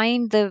it.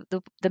 Find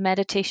the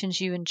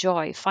meditations you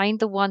enjoy. Find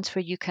the ones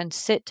where you can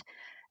sit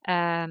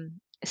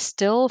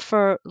still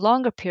for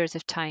longer periods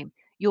of time.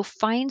 You'll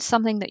find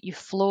something that you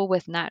flow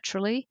with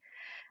naturally,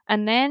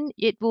 and then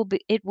it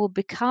will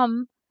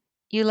become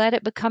you let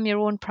it become your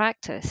own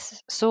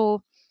practice.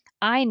 So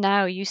I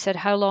now you said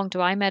how long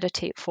do I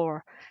meditate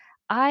for?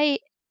 I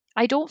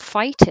I don't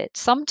fight it.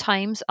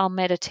 Sometimes I'll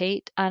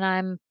meditate and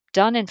I'm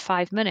done in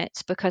 5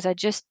 minutes because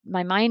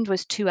my mind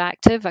was too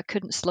active. I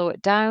couldn't slow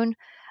it down,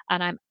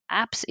 and I'm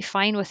absolutely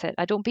fine with it.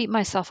 I don't beat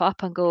myself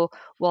up and go,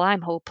 "Well,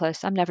 I'm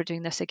hopeless. I'm never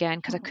doing this again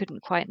because I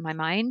couldn't quieten my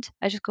mind."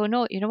 I just go,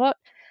 "No, you know what?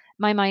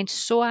 My mind's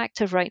so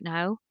active right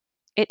now.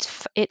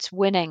 It's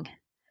winning.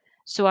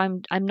 So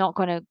I'm not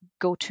going to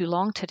go too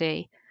long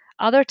today."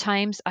 Other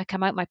times I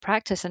come out my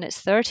practice and it's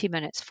 30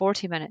 minutes,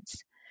 40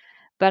 minutes.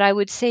 But I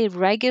would say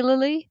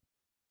regularly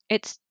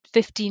it's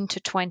 15 to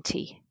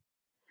 20.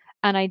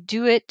 And I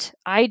do it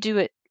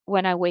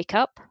when I wake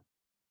up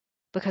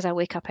because I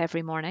wake up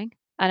every morning.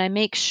 And I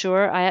make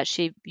sure I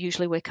actually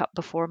usually wake up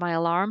before my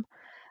alarm,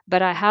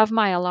 but I have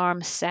my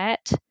alarm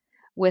set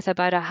with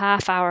about a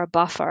half hour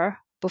buffer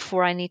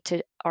before I need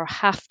to or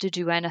have to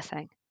do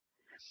anything.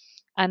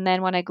 And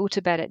then when I go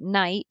to bed at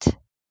night,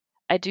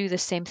 I do the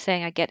same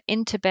thing. I get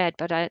into bed,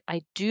 but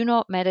I do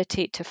not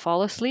meditate to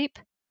fall asleep.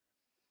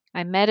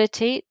 I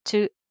meditate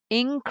to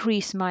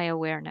increase my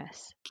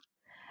awareness.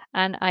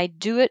 And I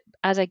do it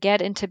as I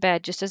get into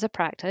bed, just as a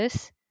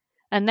practice.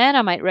 And then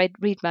I might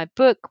read my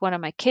book. One of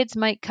my kids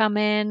might come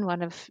in.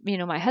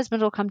 My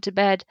husband will come to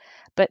bed.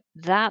 But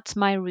that's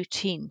my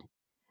routine.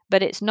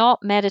 But it's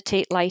not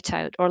meditate light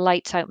out or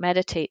lights out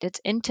meditate.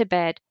 It's into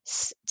bed,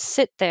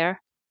 sit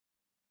there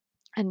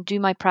and do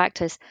my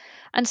practice.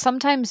 And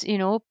sometimes,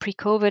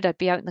 pre-COVID, I'd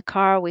be out in the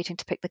car waiting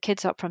to pick the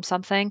kids up from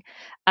something.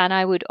 And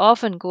I would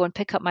often go and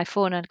pick up my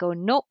phone and go,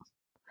 nope,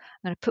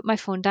 I'm going to put my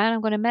phone down.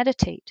 I'm going to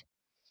meditate.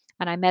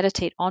 And I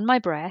meditate on my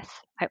breath.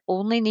 I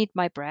only need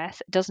my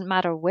breath. It doesn't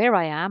matter where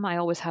I am. I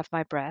always have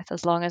my breath.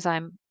 As long as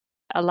I'm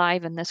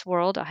alive in this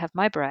world, I have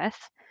my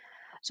breath.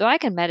 So I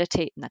can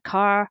meditate in the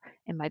car,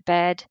 in my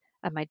bed,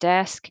 at my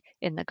desk,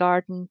 in the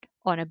garden,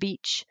 on a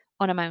beach,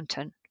 on a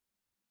mountain.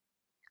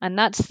 And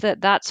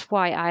that's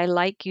why I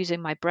like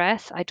using my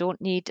breath. I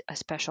don't need a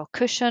special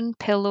cushion,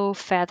 pillow,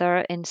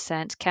 feather,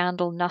 incense,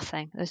 candle,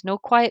 nothing. There's no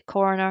quiet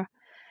corner.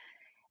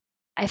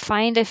 I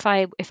find if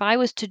I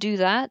was to do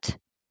that,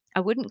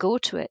 I wouldn't go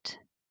to it.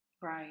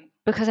 Right.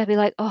 Because I'd be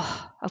like,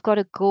 oh, I've got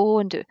to go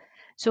and do it.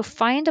 So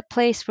find a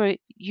place where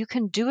you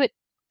can do it.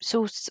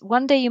 So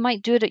one day you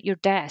might do it at your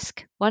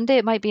desk. One day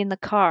it might be in the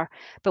car.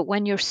 But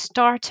when you're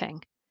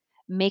starting,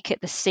 make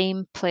it the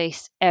same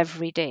place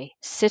every day.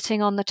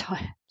 Sitting on the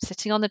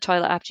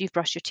toilet after you've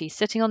brushed your teeth,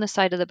 sitting on the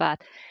side of the bath,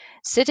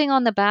 sitting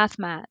on the bath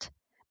mat.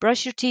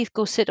 Brush your teeth,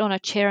 go sit on a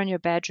chair in your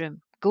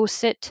bedroom. Go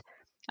sit.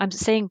 I'm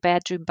saying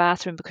bedroom,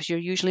 bathroom because you're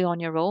usually on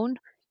your own.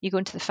 You go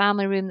into the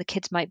family room, the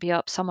kids might be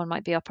up, someone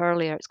might be up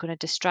earlier, it's going to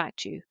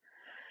distract you.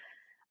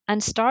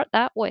 And start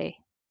that way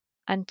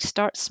and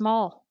start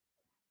small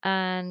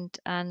and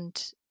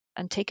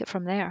take it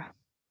from there.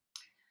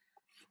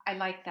 I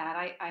like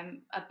that.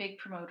 I'm a big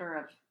promoter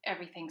of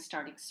everything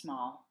starting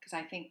small because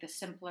I think the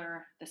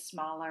simpler, the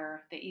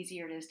smaller, the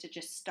easier it is to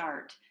just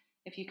start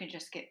if you can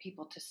just get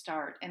people to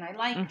start. And I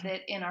like Mm-hmm.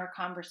 that in our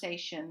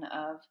conversation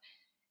of,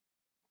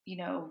 you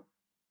know,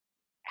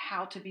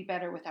 how to be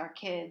better with our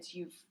kids,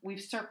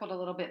 we've circled a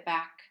little bit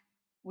back.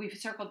 We've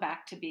circled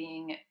back to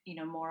being,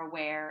 more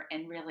aware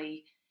and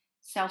really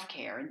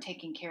self-care and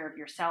taking care of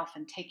yourself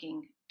and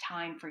taking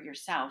time for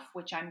yourself,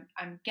 which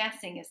I'm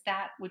guessing is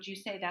that, would you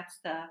say that's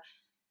the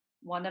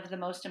one of the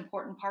most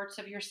important parts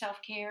of your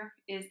self-care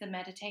is the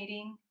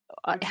meditating,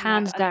 or do you have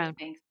Hands other down.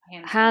 things?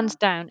 Hands Hands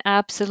down. down,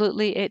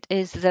 absolutely, it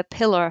is the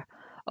pillar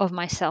of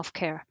my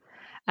self-care,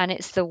 and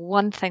it's the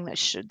one thing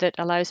that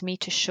allows me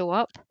to show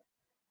up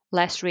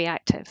less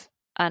reactive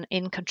and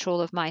in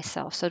control of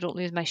myself, so I don't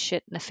lose my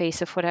shit in the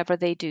face of whatever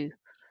they do.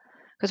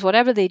 Because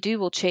whatever they do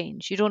will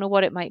change. You don't know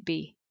what it might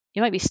be.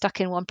 You might be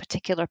stuck in one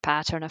particular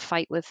pattern, a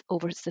fight with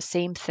over the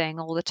same thing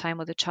all the time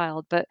with a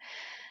child, but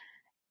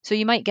so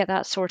you might get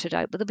that sorted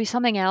out, but there'll be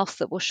something else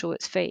that will show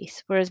its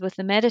face. Whereas with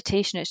the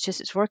meditation,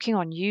 it's working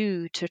on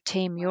you to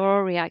tame Right.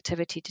 your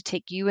reactivity, to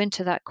take you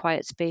into that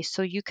quiet space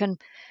so you can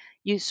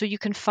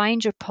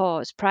find your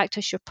pause,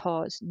 practice your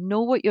pause,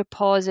 know what your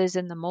pause is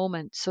in the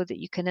moment so that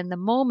you can in the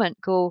moment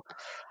go,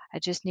 I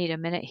just need a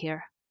minute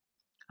here.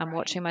 I'm Right.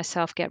 watching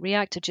myself get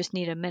reactive, just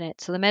need a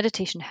minute. So the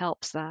meditation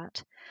helps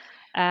that.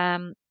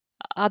 Um,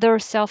 Other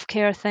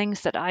self-care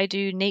things that I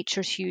do,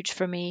 nature's huge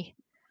for me.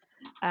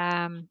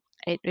 Um,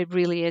 it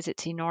really is.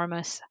 It's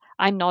enormous.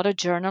 I'm not a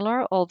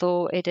journaler,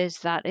 although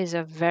that is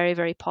a very,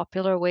 very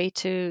popular way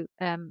to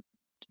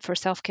for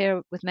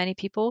self-care with many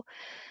people.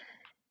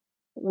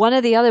 One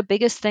of the other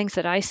biggest things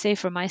that I say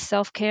for my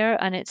self-care,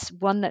 and it's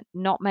one that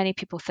not many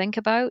people think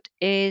about,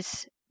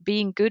 is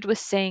being good with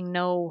saying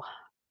no.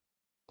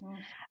 Mm.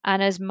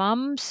 And as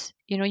mums,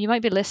 you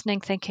might be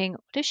listening thinking,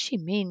 what does she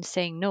mean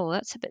saying no?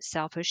 That's a bit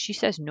selfish. She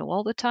says no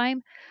all the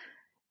time.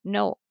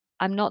 No,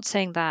 I'm not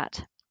saying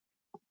that.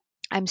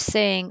 I'm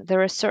saying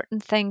there are certain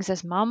things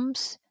as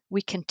mums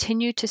we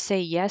continue to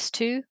say yes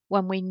to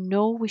when we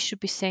know we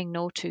should be saying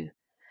no to.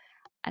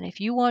 And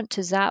if you want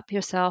to zap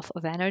yourself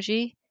of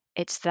energy,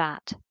 it's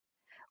that.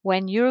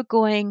 When you're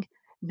going,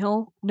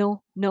 no,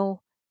 no,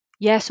 no,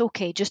 yes,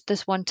 okay, just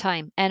this one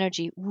time,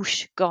 energy,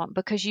 whoosh, gone,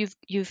 because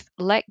you've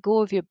let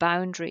go of your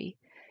boundary.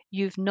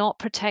 You've not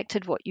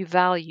protected what you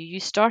value. You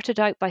started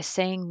out by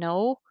saying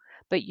no,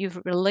 but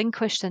you've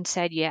relinquished and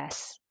said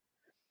yes.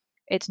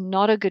 It's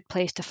not a good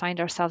place to find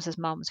ourselves as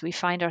mums. We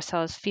find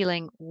ourselves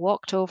feeling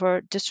walked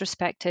over,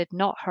 disrespected,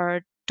 not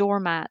heard,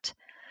 doormat.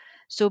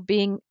 So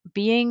being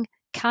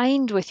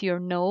kind with your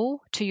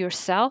no to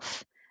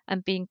yourself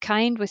and being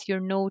kind with your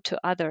no to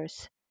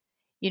others.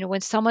 When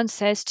someone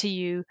says to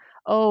you,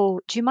 "Oh,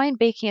 do you mind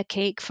baking a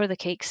cake for the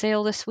cake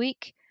sale this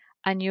week?"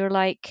 And you're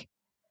like,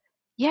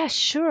 "Yes,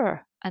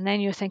 sure." And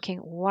then you're thinking,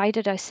 "Why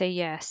did I say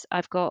yes?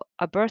 I've got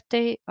a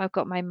birthday, I've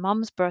got my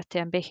mum's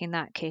birthday, I'm baking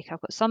that cake. I've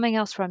got something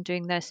else where I'm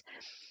doing this."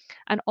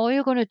 And all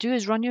you're going to do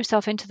is run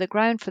yourself into the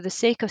ground for the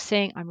sake of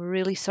saying, "I'm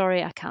really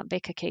sorry, I can't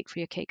bake a cake for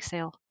your cake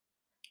sale."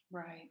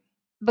 Right.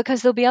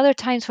 Because there'll be other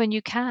times when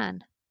you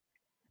can.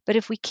 But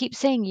if we keep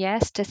saying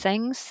yes to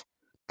things,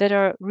 that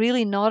are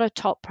really not a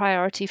top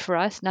priority for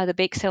us. Now, the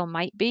bake sale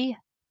might be.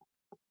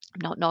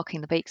 I'm not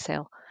knocking the bake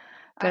sale,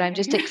 but I I'm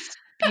hear just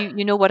you.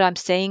 you know what I'm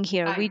saying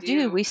here. I We do.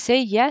 do. We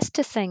say yes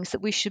to things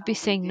that we should be Oh,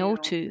 we saying no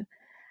do. to,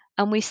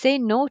 and we say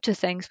no to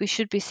things we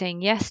should be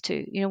saying yes to.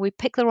 You know, we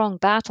pick the wrong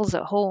battles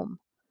at home.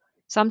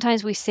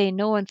 Sometimes we say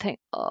no and think,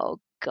 oh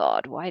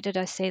God, why did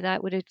I say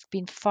that? Would have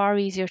been far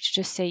easier to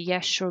just say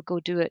yes, sure, go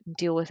do it and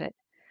deal with it.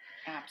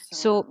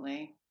 So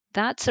Absolutely.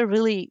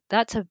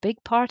 that's a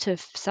big part of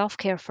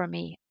self-care for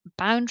me.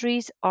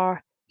 Boundaries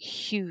are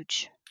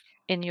huge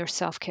in your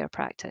self-care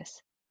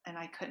practice. And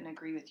I couldn't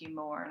agree with you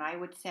more. And I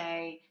would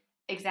say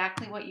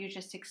exactly what you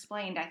just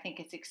explained. I think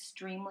it's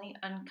extremely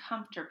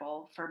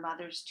uncomfortable for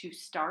mothers to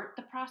start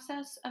the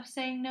process of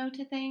saying no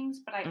to things.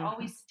 But I Hmm.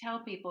 always tell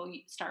people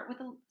start with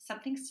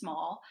something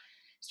small,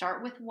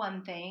 start with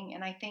one thing.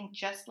 And I think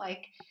just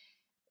like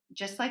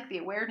the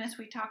awareness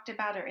we talked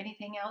about or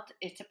anything else,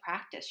 it's a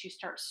practice. You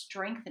start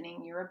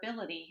strengthening your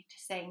ability to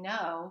say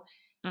no,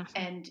 Hmm.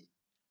 and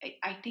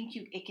I think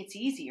it gets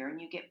easier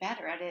and you get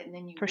better at it, and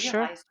then you For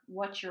sure. realize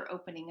what you're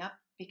opening up,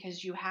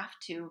 because you have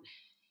to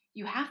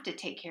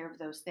take care of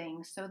those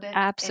things, so that and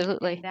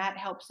Absolutely. that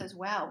helps as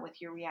well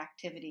with your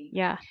reactivity.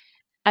 Yeah.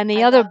 And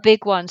the I other love.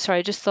 big one, sorry,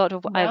 I just thought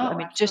of, I No,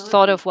 mean, just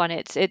thought of absolutely.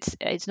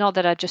 one. It's not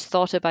that I just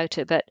thought about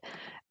it, but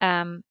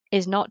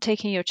is not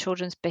taking your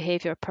children's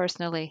behavior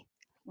personally.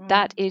 Mm,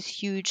 That is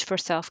huge for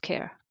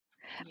self-care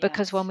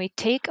because when yes. we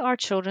take our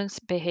children's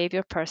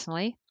behavior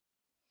personally,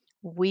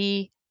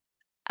 we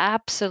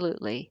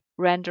absolutely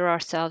render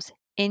ourselves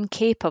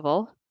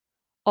incapable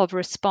of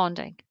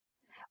responding.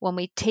 When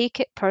we take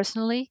it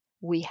personally,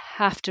 we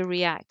have to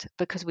react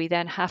because we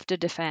then have to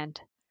defend.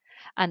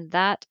 And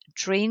that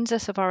drains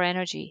us of our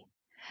energy.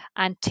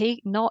 And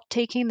not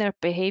taking their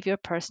behavior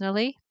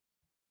personally,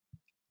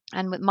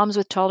 and with mums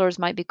with toddlers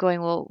might be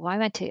going, well, why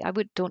am I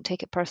would don't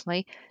take it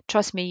personally.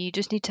 Trust me, you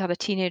just need to have a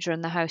teenager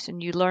in the house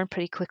and you learn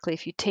pretty quickly.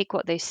 If you take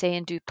what they say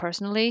and do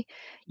personally,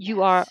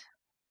 you are Yes.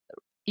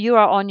 you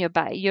are on your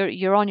back.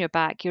 You're on your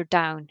back. You're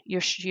down.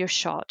 You're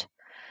shot.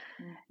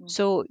 Hmm.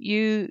 So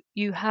you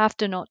have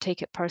to not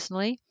take it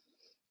personally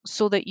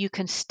so that you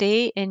can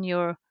stay in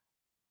your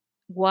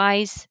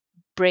wise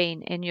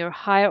brain, in your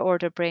higher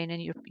order brain,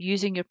 and you're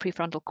using your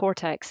prefrontal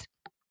cortex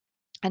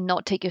and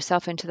not take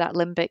yourself into that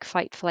limbic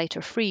fight, flight,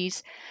 or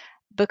freeze.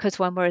 Because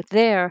when we're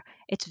there,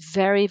 it's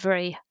very,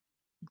 very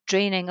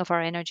draining of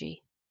our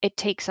energy. It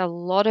takes a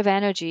lot of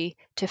energy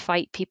to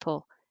fight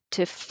people,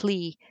 to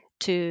flee,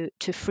 to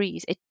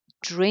freeze. It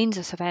drains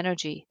us of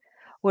energy.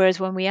 Whereas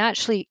when we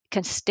actually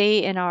can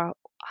stay in our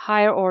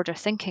higher order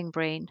thinking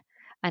brain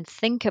and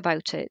think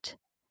about it,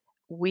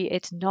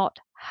 it's not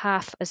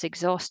half as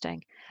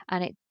exhausting.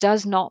 And it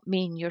does not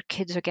mean your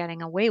kids are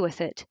getting away with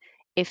it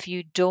if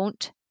you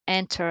don't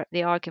enter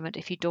the argument,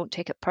 if you don't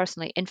take it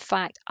personally. In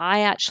fact,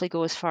 I actually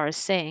go as far as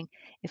saying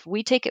if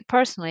we take it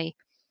personally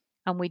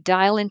and we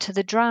dial into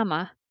the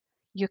drama,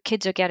 your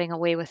kids are getting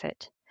away with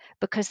it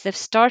because they've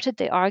started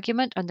the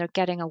argument and they're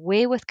getting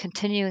away with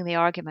continuing the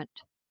argument.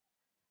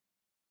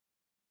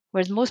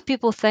 Whereas most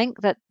people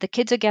think that the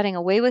kids are getting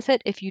away with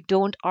it if you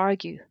don't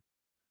argue.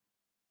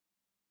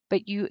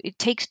 But it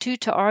takes two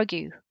to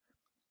argue,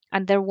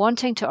 and they're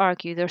wanting to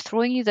argue. They're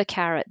throwing you the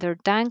carrot. They're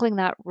dangling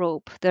that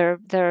rope. They're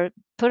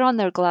put on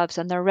their gloves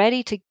and they're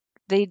ready to.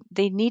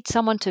 They need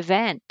someone to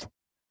vent,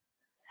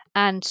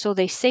 and so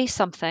they say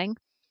something,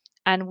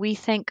 and we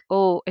think,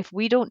 oh, if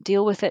we don't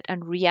deal with it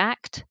and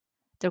react,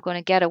 they're going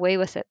to get away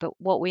with it. But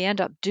what we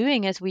end up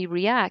doing is we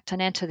react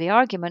and enter the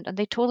argument, and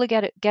they totally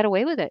get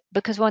away with it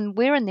because when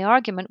we're in the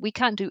argument, we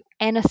can't do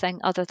anything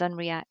other than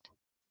react.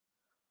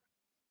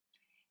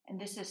 And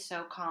this is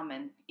so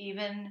common,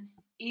 even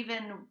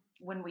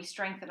when we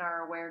strengthen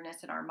our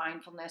awareness and our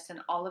mindfulness and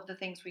all of the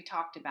things we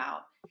talked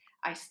about.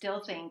 I still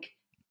think,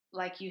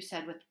 like you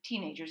said, with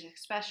teenagers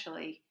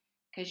especially,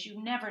 because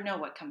you never know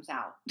what comes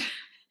out.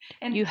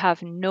 and You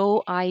have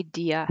no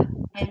idea.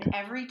 and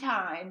every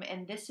time,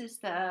 and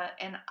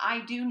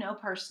I do know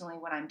personally,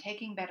 when I'm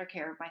taking better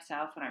care of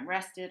myself, when I'm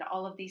rested,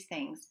 all of these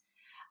things,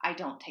 I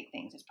don't take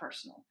things as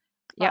personal.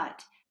 Yep.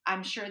 But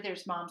I'm sure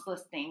there's moms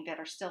listening that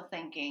are still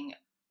thinking,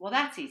 well,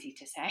 that's easy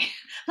to say.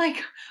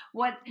 Like,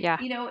 what, Yeah.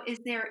 is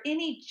there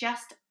any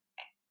just,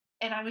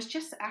 and I was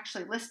just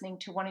actually listening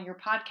to one of your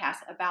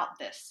podcasts about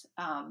this.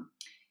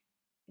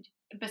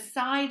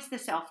 Besides the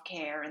self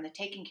care and the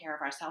taking care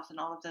of ourselves and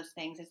all of those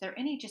things, is there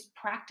any just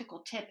practical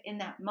tip in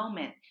that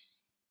moment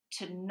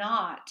to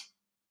not,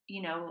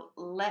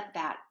 let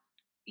that,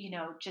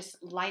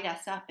 just light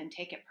us up and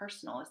take it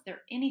personal? Is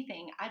there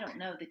anything, I don't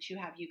know, that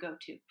you go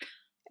to?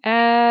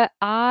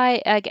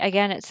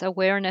 Again, it's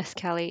awareness,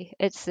 Kelly.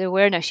 It's the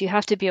awareness. You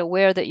have to be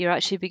aware that you're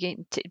actually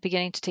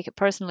beginning to take it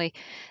personally.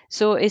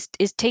 So is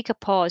take a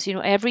pause. You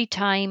know, every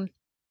time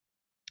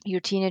your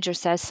teenager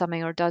says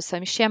something or does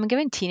something, I'm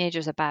giving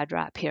teenagers a bad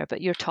rap here,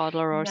 but your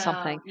toddler or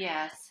something, No,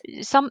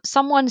 yes.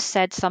 someone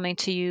said something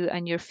to you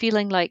and you're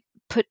feeling like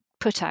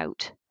put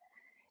out.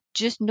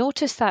 Just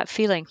notice that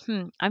feeling.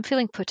 I'm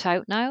feeling put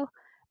out now.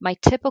 My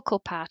typical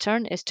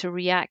pattern is to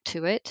react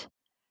to it.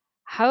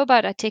 How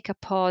about I take a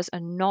pause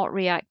and not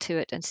react to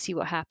it and see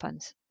what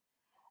happens?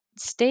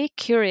 Stay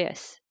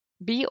curious,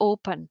 be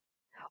open,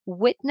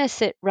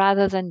 witness it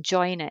rather than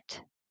join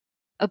it.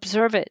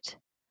 Observe it,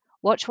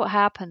 watch what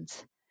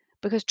happens.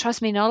 Because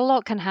trust me, not a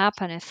lot can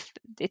happen if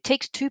it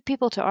takes two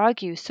people to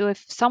argue. So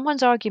if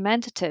someone's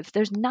argumentative,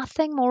 there's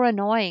nothing more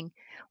annoying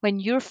when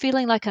you're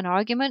feeling like an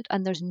argument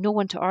and there's no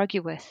one to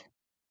argue with.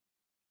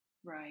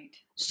 Right.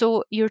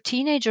 So your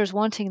teenager's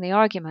wanting the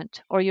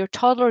argument or your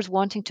toddler's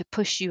wanting to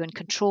push you and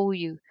control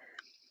you.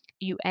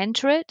 You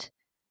enter it,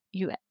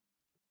 you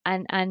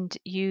and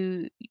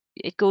you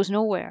it goes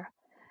nowhere.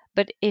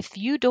 But if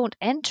you don't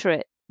enter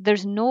it, they're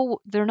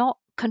not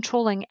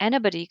controlling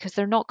anybody because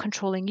they're not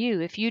controlling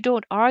you. If you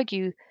don't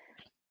argue,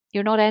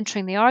 you're not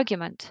entering the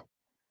argument.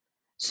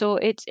 So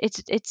it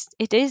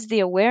is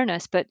the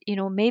awareness, but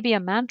maybe a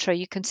mantra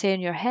you can say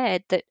in your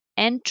head that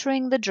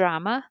entering the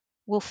drama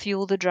will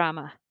fuel the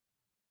drama.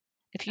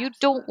 If you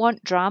don't Absolutely.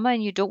 want drama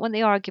and you don't want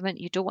the argument,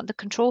 you don't want the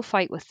control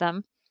fight with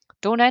them,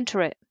 don't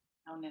enter it.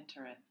 Don't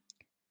enter it.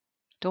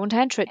 Don't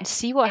enter it and And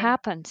see what and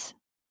happens.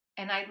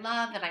 and I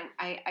love that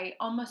I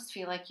almost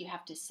feel like you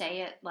have to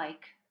say it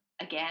like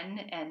again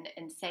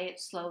and say it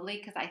slowly,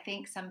 because I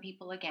think some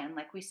people, again,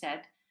 like we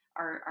said,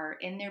 are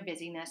in their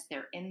busyness,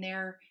 they're in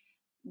their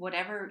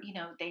whatever,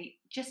 they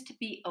just to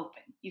be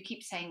open. You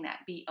keep saying that,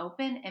 be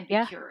open and be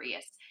Yeah,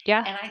 curious.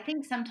 yeah, And I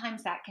think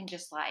sometimes that can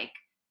just like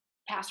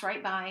pass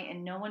right by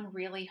and no one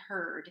really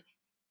heard.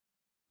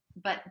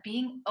 But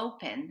being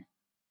open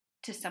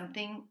to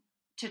something,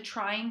 to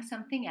trying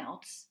something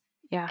else,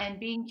 yeah, and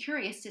being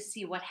curious to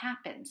see what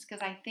happens,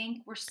 because I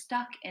think we're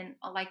stuck in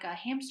like a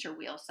hamster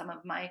wheel. Some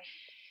of my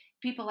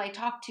people I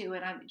talk to,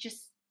 and I'm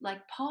just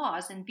like,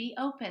 pause and be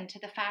open to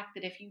the fact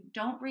that if you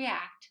don't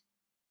react,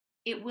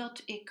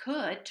 it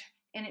could,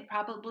 and it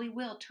probably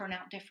will turn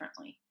out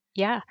differently.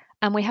 yeah.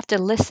 And we have to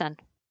listen.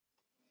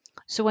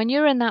 So when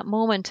you're in that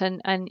moment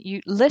and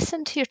you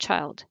listen to your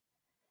child,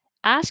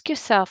 ask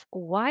yourself,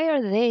 why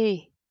are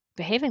they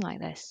behaving like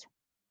this?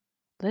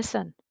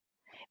 Listen.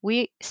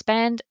 We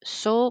spend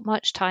so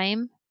much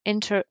time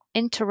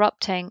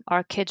interrupting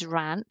our kids'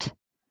 rant,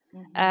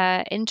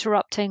 Mm-hmm.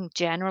 interrupting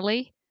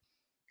generally,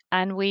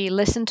 and we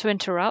listen to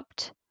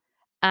interrupt,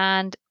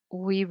 and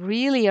we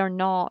really are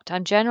not,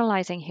 I'm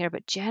generalizing here,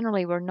 but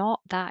generally we're not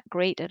that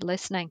great at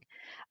listening.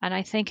 And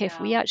I think if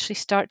we No. actually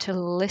start to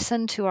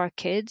listen to our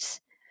kids,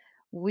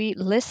 we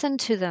listen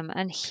to them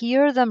and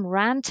hear them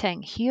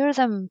ranting, hear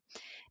them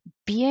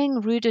being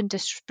rude and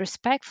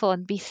disrespectful,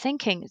 and be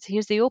thinking,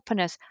 here's the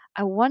openness,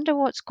 I wonder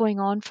what's going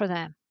on for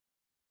them.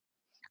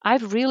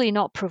 I've really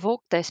not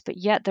provoked this, but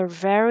yet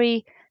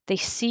they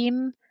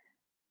seem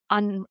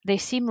they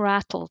seem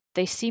rattled,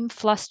 they seem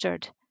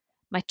flustered.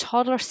 My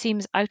toddler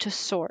seems out of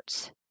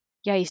sorts.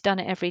 Yeah, he's done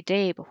it every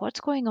day, but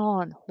what's going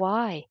on?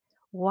 Why?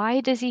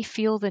 Why does he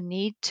feel the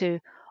need to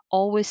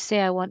always say,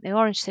 I want the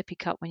orange sippy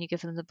cup when you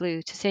give them the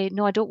blue? To say,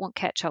 no, I don't want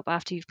ketchup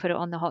after you've put it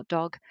on the hot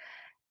dog.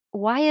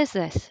 Why is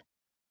this?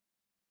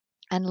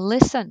 And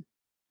listen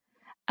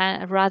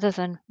rather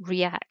than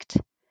react.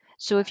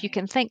 So if you Right.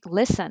 can think,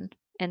 listen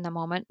in the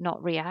moment,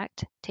 not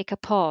react, take a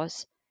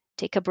pause,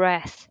 take a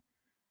breath.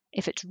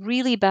 If it's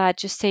really bad,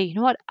 just say, you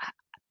know what, I'm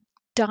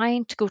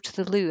dying to go to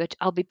the loo.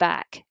 I'll be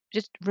back.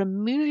 Just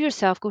remove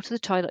yourself, go to the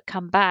toilet,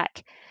 come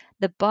back.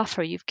 The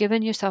buffer, you've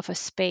given yourself a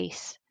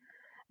space.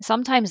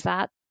 Sometimes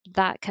that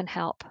can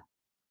help.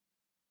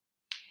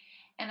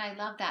 And I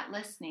love that,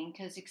 listening,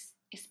 because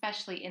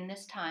especially in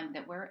this time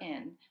that we're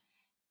in,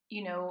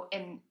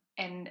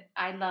 and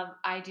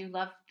I do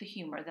love the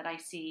humor that I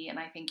see, and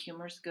I think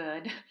humor's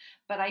good.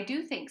 But I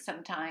do think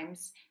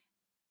sometimes,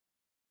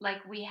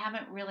 like, we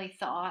haven't really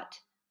thought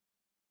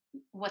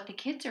what the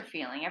kids are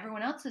feeling.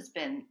 Everyone else has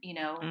been,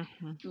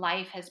 Hmm.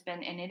 life has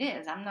been, and it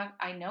is.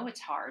 I know it's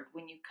hard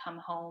when you come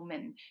home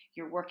and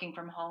you're working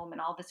from home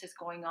and all this is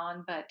going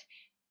on, but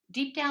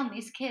deep down,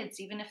 these kids,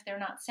 even if they're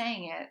not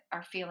saying it,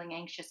 are feeling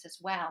anxious as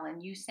well.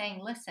 And you saying,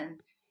 listen,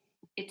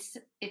 it's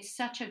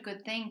such a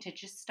good thing to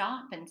just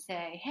stop and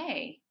say,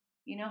 hey,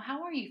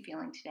 how are you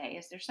feeling today?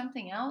 Is there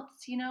something else?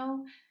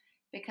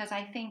 Because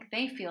I think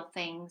they feel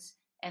things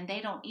and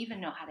they don't even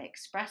know how to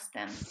express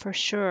them For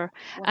sure.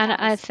 And without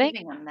I us think,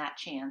 giving them that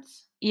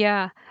chance.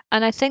 yeah,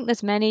 and I think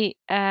there's many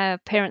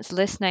parents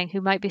listening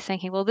who might be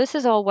thinking, well, this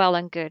is all well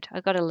and good.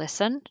 I've got to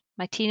listen.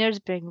 My teenager's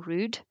being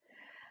rude.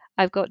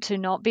 I've got to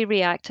not be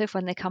reactive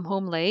when they come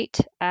home late.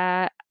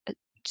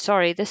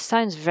 Sorry, this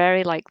sounds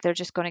very like they're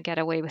just going to get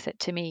away with it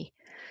to me.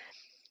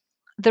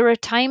 There are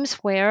times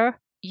where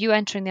you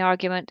entering the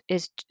argument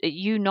is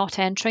you not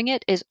entering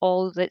it is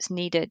all that's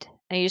needed.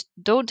 And you just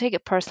don't take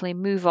it personally,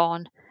 move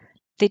on.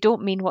 They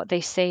don't mean what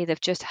they say. They've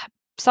just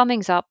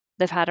summings up,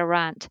 they've had a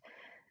rant.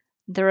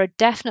 There are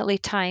definitely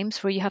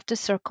times where you have to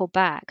circle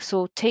back.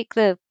 So take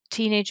the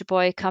teenage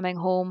boy coming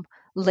home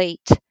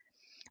late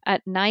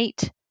at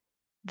night.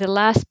 The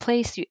last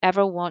place you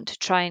ever want to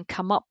try and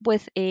come up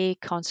with a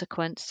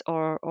consequence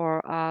or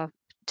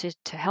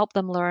to help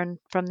them learn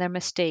from their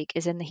mistake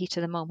is in the heat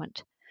of the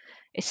moment,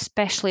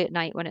 especially at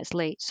night when it's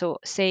late. So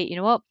say, you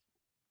know what,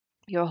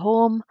 you're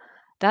home,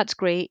 that's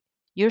great.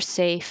 You're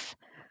safe.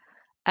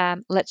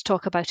 Let's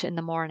talk about it in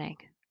the morning.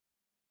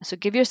 So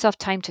give yourself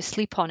time to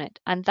sleep on it.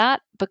 And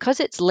that, because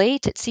it's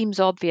late, it seems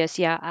obvious.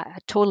 Yeah, I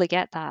totally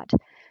get that.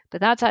 But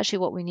that's actually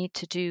what we need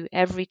to do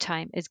every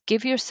time, is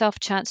give yourself a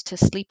chance to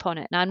sleep on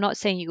it. Now, I'm not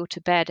saying you go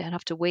to bed and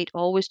have to wait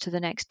always to the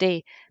next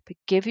day, but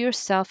give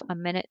yourself a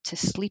minute to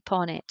sleep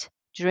on it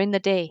during the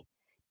day.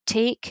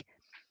 Take,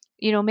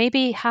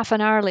 maybe half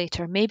an hour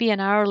later, maybe an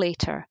hour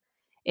later.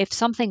 If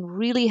something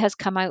really has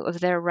come out of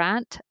their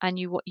rant and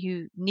you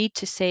need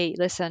to say,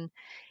 listen,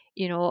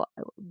 you know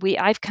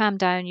I've calmed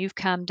down, you've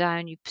calmed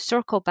down, you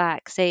circle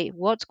back, say,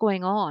 what's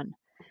going on?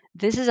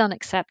 This is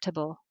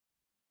unacceptable.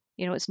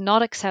 It's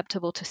not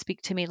acceptable to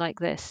speak to me like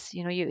this.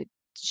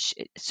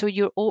 So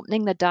you're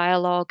opening the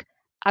dialogue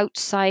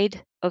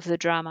outside of the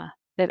drama,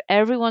 that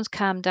everyone's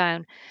calmed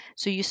down.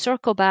 So you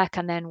circle back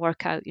and then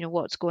work out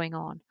what's going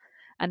on,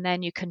 and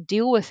then you can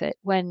deal with it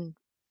when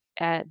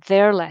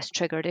they're less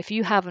triggered. If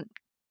you haven't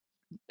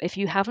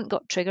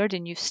got triggered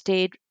and you've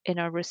stayed in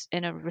a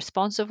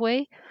responsive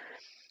way,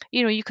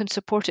 you can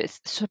support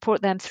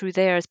them through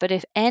theirs. But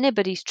if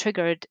anybody's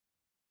triggered,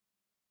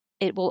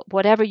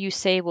 whatever you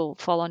say will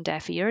fall on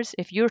deaf ears.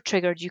 If you're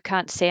triggered, you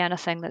can't say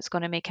anything that's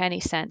going to make any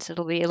sense.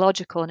 It'll be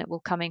illogical, and it will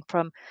coming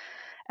from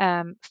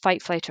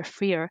fight, flight, or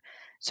fear.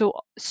 So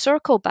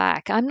circle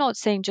back. I'm not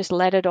saying just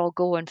let it all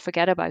go and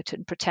forget about it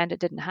and pretend it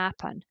didn't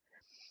happen.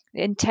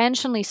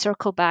 Intentionally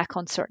circle back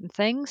on certain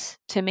things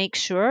to make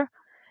sure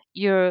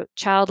your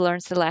child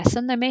learns the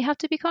lesson. There may have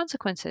to be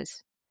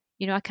consequences.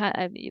 I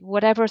can't,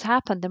 whatever's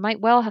happened, there might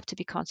well have to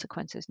be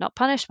consequences, not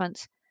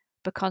punishments,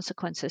 but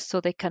consequences, so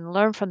they can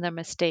learn from their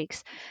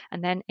mistakes.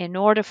 And then, in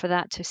order for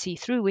that to see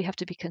through, we have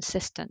to be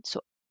consistent.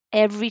 So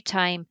every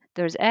time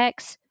there's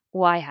X,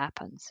 Y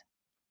happens.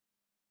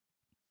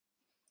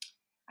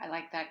 I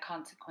like that,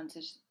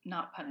 consequences,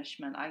 not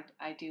punishment.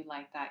 I do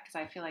like that, because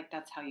I feel like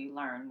that's how you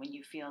learn, when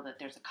you feel that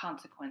there's a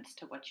consequence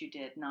to what you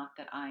did, not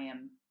that I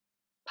am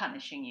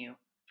punishing you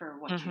for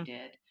what you Hmm.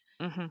 did.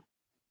 Hmm. So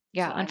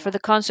Yeah, I and for like the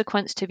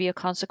consequence to be a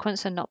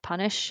consequence and not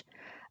punish,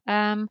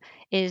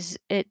 is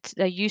it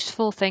a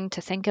useful thing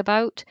to think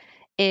about?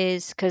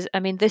 Is because, I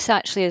mean, this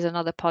actually is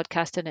another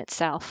podcast in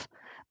itself,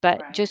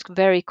 but right, just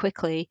very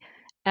quickly,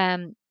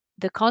 um,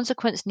 the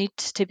consequence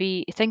needs to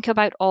be, think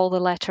about all the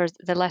letters,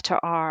 the letter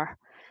R.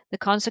 The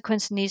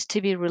consequence needs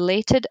to be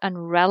related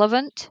and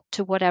relevant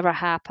to whatever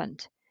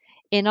happened.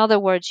 In other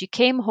words, you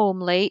came home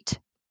late,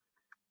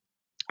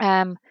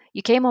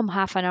 you came home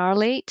half an hour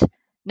late.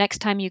 Next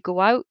time you go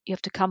out, you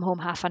have to come home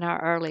half an hour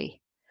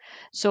early.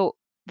 So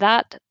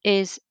that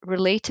is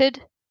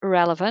related,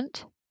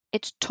 relevant.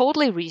 It's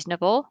totally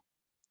reasonable.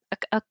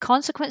 A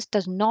consequence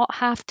does not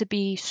have to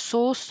be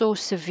so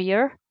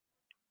severe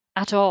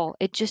at all.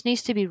 It just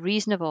needs to be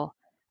reasonable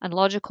and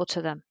logical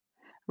to them.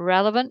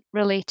 Relevant,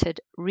 related,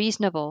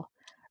 reasonable,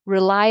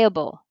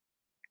 reliable.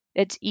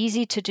 It's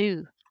easy to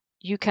do.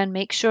 You can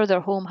make sure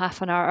they're home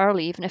half an hour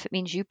early, even if it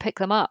means you pick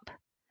them up.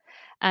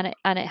 And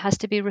it has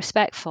to be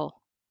respectful,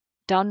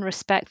 done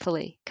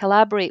respectfully.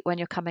 Collaborate when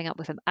you're coming up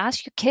with them.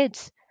 Ask your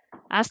kids.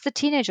 Ask the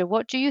teenager,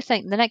 what do you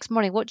think the next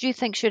morning? What do you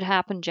think should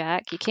happen,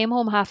 Jack? You came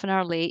home half an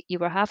hour late. You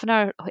were half an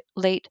hour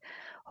late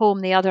home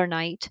the other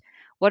night.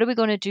 What are we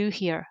going to do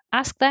here?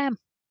 Ask them.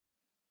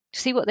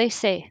 See what they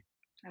say.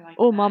 I like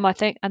Oh, that. mom, I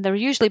think, and they're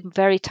usually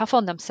very tough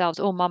on themselves.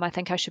 Oh, mom, I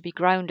think I should be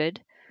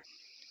grounded.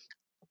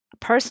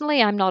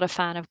 Personally, I'm not a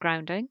fan of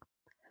grounding,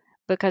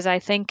 because I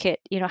think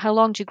how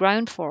long do you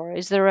ground for?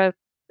 Is there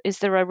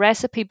a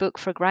recipe book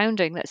for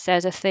grounding that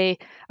says if they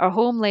are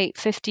home late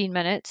 15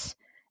 minutes,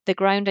 the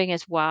grounding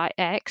is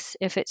X?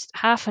 If it's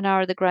half an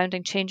hour, the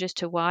grounding changes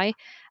to Y.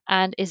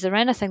 And is there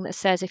anything that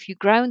says if you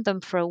ground them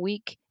for a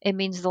week, it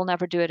means they'll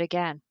never do it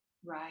again?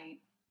 Right,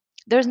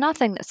 There's right,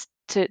 nothing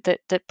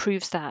that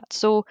proves that.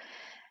 So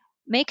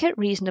make it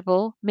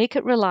reasonable, make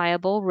it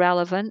reliable,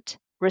 relevant,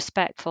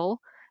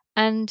 respectful,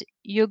 and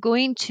you're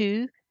going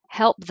to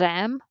help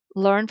them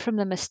learn from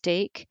the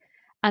mistake,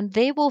 and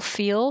they will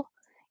feel,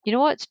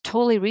 it's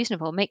totally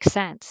reasonable, makes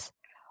sense.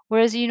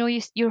 Whereas,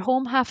 you're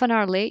home half an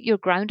hour late, you're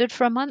grounded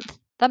for a month.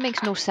 That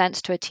makes no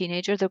sense to a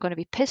teenager. They're going to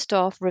be pissed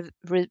off,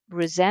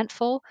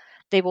 resentful.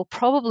 They will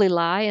probably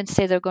lie and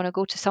say they're going to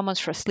go to someone's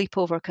for a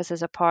sleepover because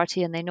there's a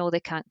party and they know they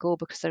can't go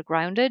because they're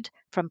grounded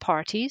from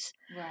parties.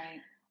 right.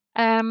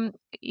 um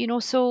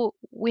so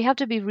we have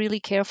to be really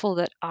careful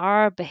that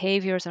our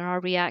behaviors and our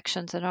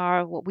reactions and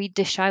our what we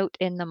dish out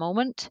in the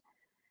moment,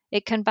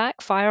 it can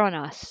backfire on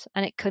us,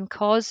 and it can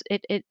cause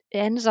it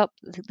ends up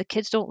the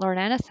kids don't learn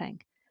anything,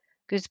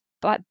 because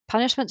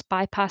punishments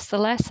bypass the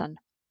lesson.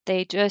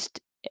 They just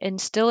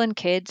instill in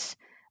kids,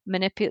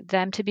 manipulate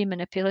them to be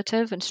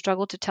manipulative and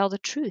struggle to tell the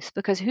truth,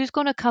 because who's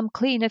going to come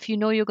clean if you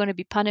know you're going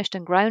to be punished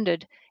and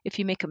grounded if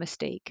you make a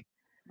mistake?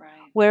 Right.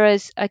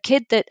 Whereas a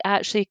kid that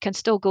actually can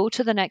still go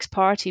to the next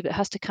party but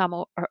has to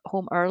come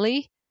home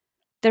early,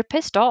 they're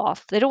pissed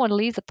off. They don't want to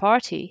leave the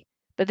party,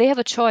 but they have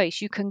a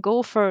choice. You can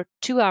go for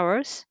 2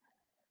 hours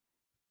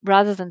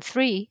rather than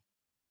three.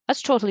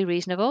 That's totally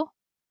reasonable.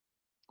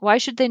 Why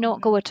should they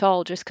not go Mm-hmm. at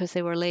all just because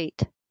they were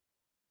late?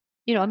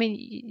 I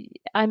mean,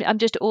 I'm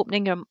just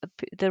opening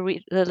the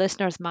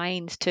listeners'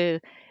 minds to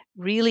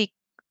really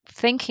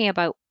thinking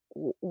about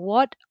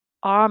what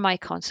are my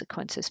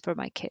consequences for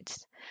my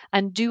kids,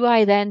 and do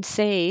I then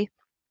say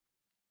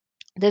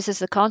this is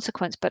the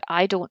consequence, but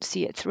I don't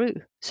see it through,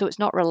 so it's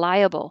not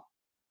reliable.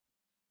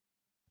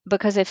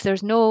 Because if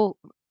there's no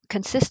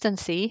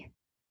consistency,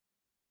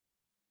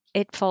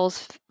 it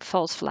falls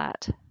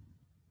flat.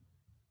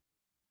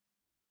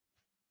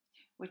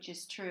 Which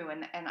is true.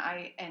 And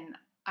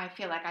I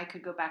feel like I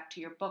could go back to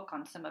your book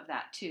on some of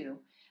that too.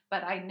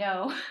 But I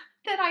know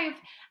that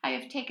I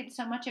have taken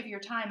so much of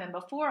your time. And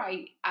before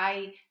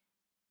I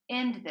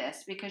end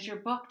this, because your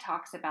book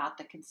talks about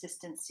the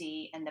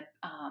consistency and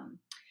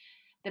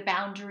the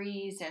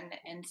boundaries,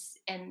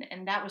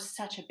 and that was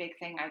such a big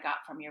thing I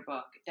got from your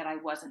book, that I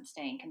wasn't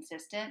staying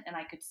consistent, and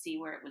I could see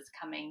where it was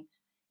coming.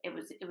 It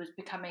was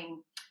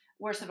becoming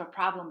worse of a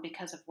problem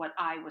because of what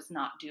I was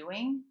not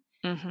doing.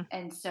 Hmm.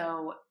 And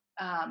so,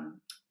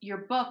 your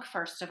book,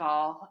 first of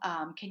all,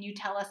 can you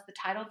tell us the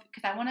title?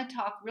 Because I want to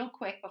talk real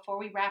quick before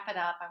we wrap it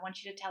up. I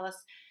want you to tell us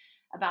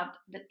about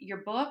your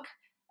book,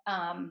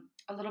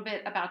 a little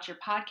bit about your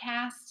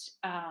podcast,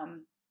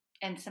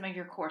 and some of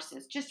your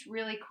courses. Just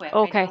really quick. I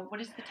Okay, know, what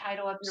is the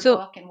title of your so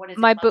book, and what does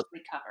it my book.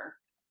 mostly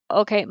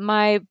cover?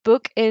 My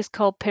book is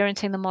called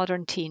Parenting the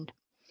Modern Teen,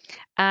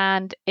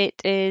 and it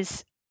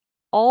is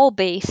all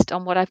based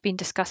on what I've been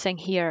discussing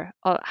here,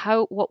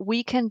 what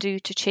we can do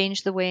to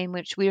change the way in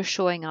which we are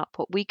showing up,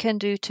 what we can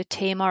do to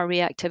tame our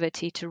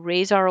reactivity, to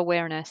raise our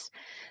awareness,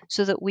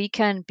 so that we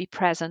can be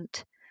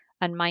present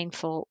and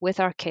mindful with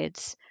our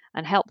kids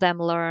and help them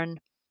learn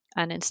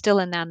and instill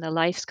in them the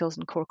life skills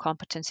and core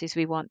competencies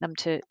we want them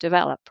to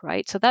develop.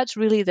 Right. So that's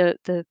really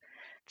the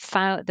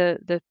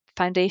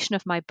foundation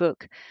of my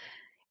book.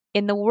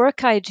 In the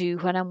work I do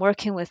when I'm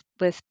working with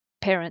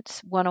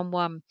parents one on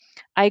one,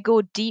 I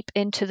go deep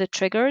into the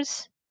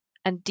triggers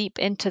and deep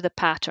into the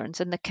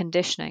patterns and the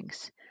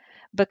conditionings,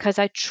 because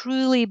I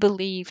truly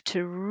believe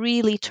to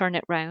really turn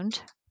it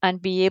round and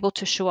be able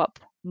to show up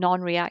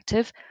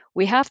non-reactive,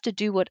 we have to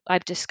do what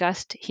I've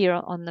discussed here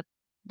on the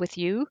with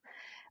you,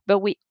 but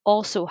we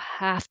also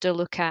have to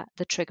look at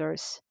the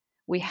triggers.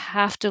 We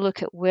have to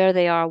look at where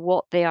they are,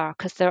 what they are,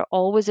 because they're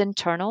always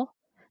internal.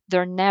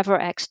 They're never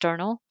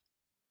external.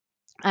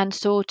 And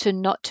so to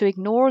not to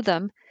ignore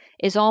them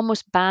is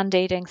almost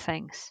band-aiding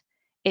things.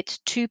 It's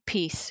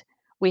two-piece.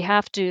 We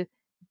have to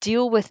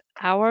deal with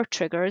our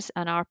triggers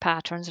and our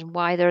patterns and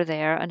why they're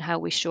there and how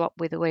we show up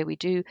with the way we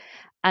do.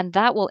 And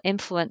that will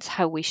influence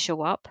how we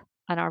show up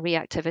and our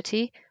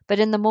reactivity. But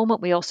in the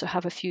moment we also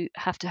have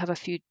to have a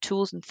few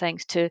tools and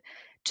things to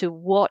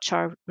watch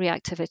our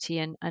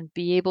reactivity and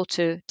be able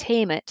to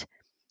tame it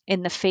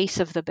in the face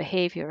of the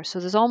behavior. So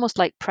there's almost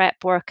like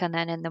prep work and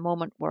then in the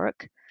moment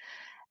work.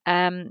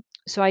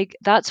 So I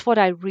that's what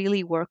I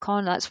really work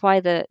on. That's why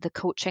the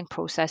coaching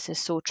process is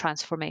so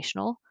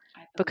transformational,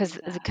 I because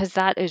believe that.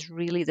 that is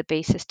really the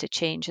basis to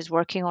change, is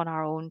working on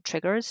our own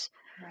triggers.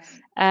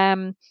 Right.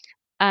 Um,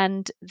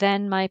 and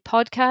then my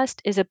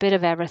podcast is a bit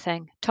of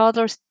everything: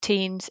 toddlers,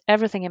 teens,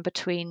 everything in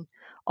between,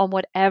 on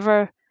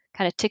whatever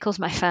kind of tickles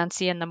my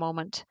fancy in the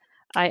moment.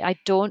 I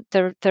don't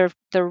they're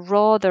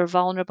raw, they're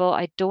vulnerable.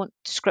 I don't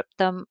script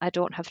them. I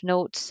don't have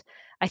notes.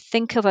 I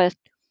think of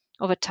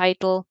a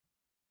title.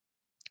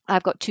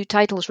 I've got two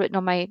titles written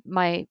on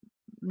my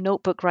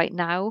notebook right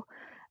now.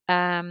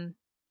 Um,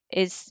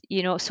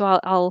 so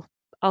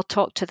I'll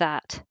talk to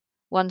that.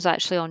 One's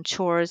actually on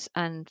chores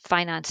and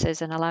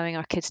finances and allowing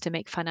our kids to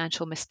make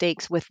financial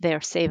mistakes with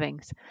their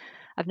savings.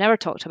 I've never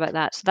talked about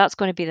that, so that's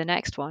going to be the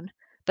next one.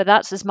 But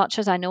that's as much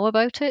as I know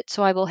about it.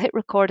 So I will hit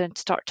record and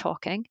start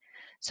talking.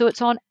 So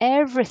it's on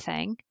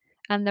everything,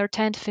 and they're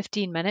 10 to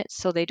 15 minutes,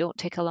 so they don't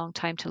take a long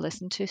time to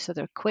listen to. So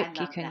they're I quick.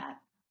 love that.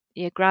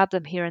 You grab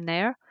them here and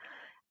there.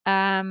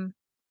 Um,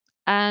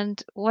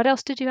 and what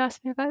else did you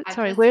ask me about? I've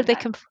Sorry, where listened.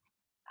 they come from?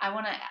 I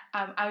want to.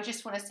 I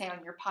just want to say,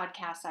 on your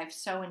podcast, I've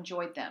so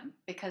enjoyed them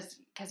because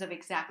of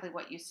exactly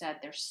what you said.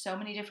 There's so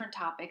many different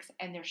topics,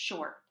 and they're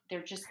short.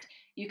 They're just,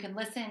 you can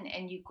listen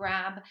and you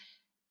grab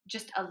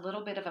just a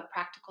little bit of a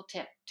practical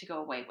tip to go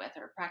away with,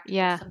 or practical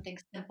Yeah. something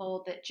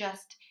simple that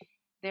just,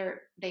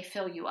 they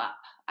fill you up.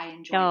 I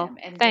enjoy Oh, them.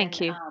 And then, thank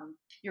you.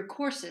 your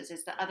courses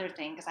is the other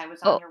thing, because I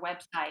was on Oh, your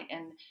website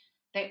and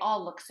they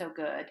all look so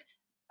good.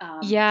 Do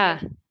you yeah.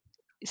 have?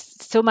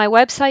 So my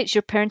website's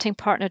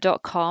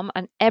yourparentingpartner.com,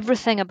 and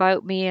everything Okay.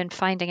 about me and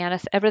finding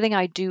anything, everything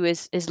I do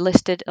is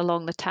listed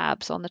along the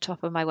tabs on the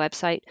top of my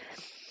website.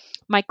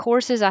 My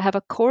courses, I have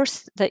a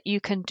course that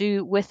you can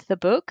do with the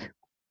book,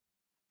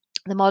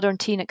 the Modern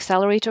Teen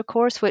Accelerator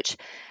course, which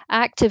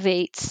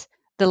activates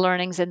the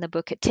learnings in the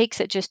book. It takes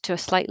it just to a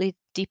slightly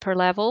deeper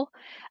level.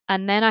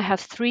 And then I have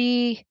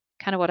three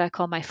kind of what I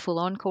call my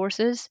full-on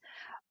courses.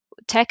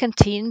 Tech and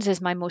Teens is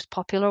my most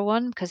popular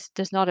one, because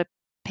there's not a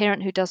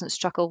parent who doesn't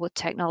struggle with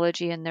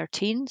technology in their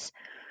teens.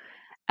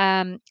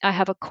 I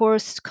have a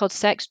course called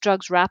Sex,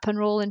 Drugs, Rap and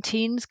Roll in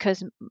Teens,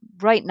 because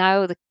right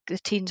now the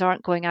teens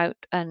aren't going out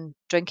and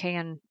drinking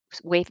and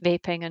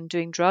vaping and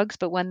doing drugs.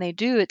 But when they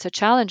do, it's a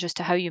challenge as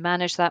to how you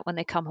manage that when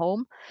they come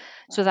home.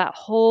 So that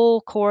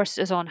whole course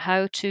is on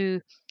how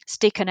to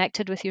stay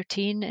connected with your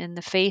teen in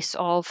the face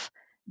of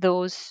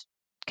those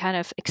kind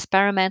of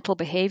experimental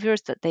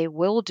behaviors that they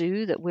will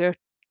do, that we're,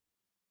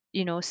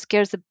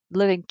 scares the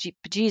living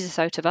Jesus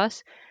out of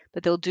us,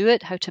 but they'll do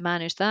it, how to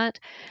manage that.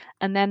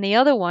 And then the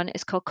other one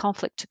is called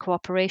conflict to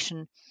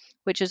cooperation,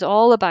 which is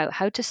all about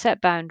how to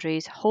set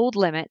boundaries, hold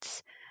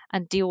limits,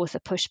 and deal with the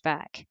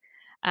pushback.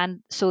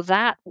 And so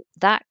that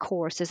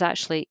course is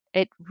actually,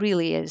 it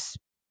really is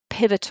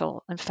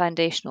pivotal and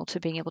foundational to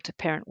being able to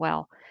parent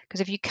well.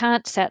 Because if you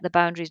can't set the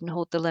boundaries and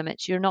hold the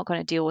limits, you're not going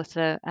to deal with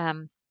the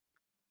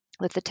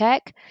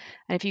tech.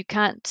 And if you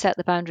can't set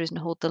the boundaries and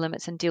hold the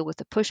limits and deal with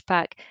the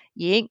pushback,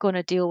 you ain't going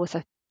to deal with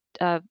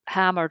a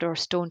hammered or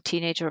stoned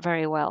teenager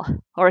very well,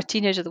 or a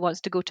teenager that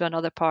wants to go to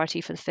another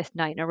party for the fifth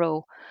night in a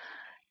row.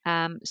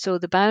 So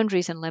the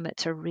boundaries and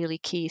limits are really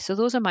key. So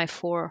those are my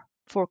four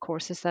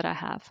courses that I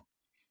have.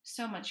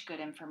 So much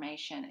good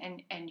information.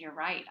 And you're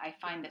right. I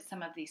find that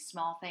some of these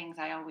small things,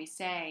 I always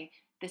say,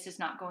 this is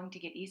not going to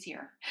get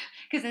easier,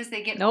 because as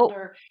they get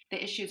older,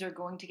 the issues are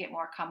going to get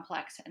more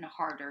complex and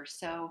harder.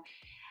 So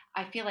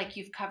I feel like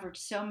you've covered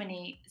so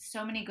many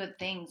good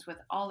things with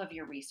all of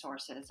your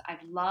resources.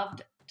 I've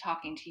loved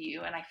talking to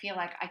you, and I feel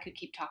like I could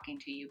keep talking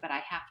to you, but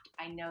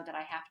I know that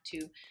I have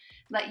to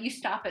let you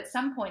stop at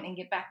some point and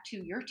get back to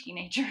your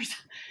teenagers.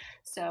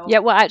 So yeah,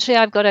 well, actually,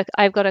 I've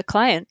got a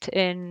client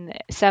in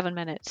 7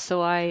 minutes,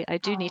 so I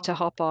do need to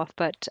hop off.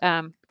 But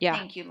yeah,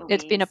 thank you, Louise.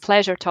 It's been a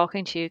pleasure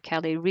talking to you,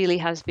 Kelly. Really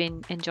has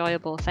been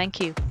enjoyable. Thank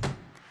you.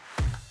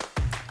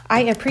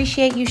 I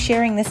appreciate you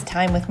sharing this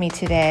time with me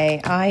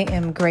today. I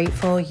am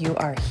grateful you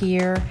are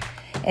here.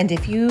 And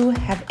if you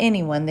have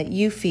anyone that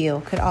you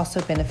feel could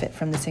also benefit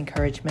from this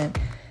encouragement,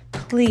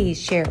 please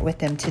share it with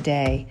them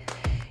today.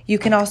 You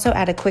can also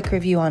add a quick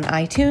review on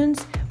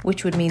iTunes,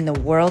 which would mean the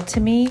world to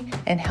me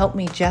and help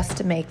me just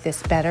to make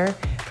this better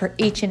for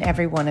each and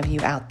every one of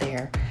you out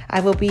there.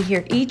 I will be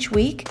here each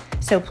week,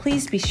 so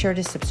please be sure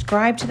to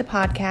subscribe to the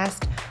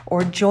podcast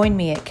or join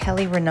me at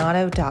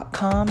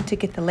kellyrenato.com to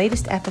get the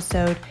latest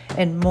episode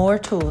and more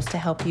tools to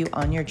help you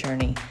on your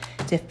journey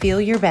to feel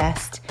your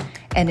best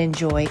and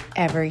enjoy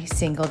every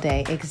single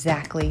day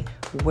exactly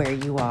where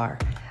you are.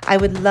 I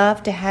would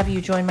love to have you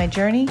join my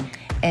journey,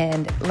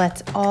 and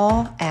let's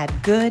all add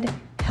good,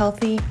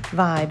 healthy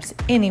vibes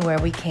anywhere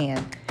we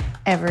can,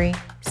 every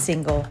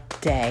single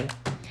day.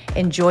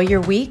 Enjoy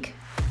your week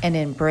and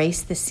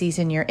embrace the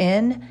season you're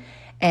in,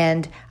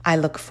 and I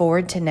look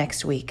forward to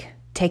next week.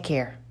 Take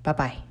care.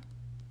 Bye-bye.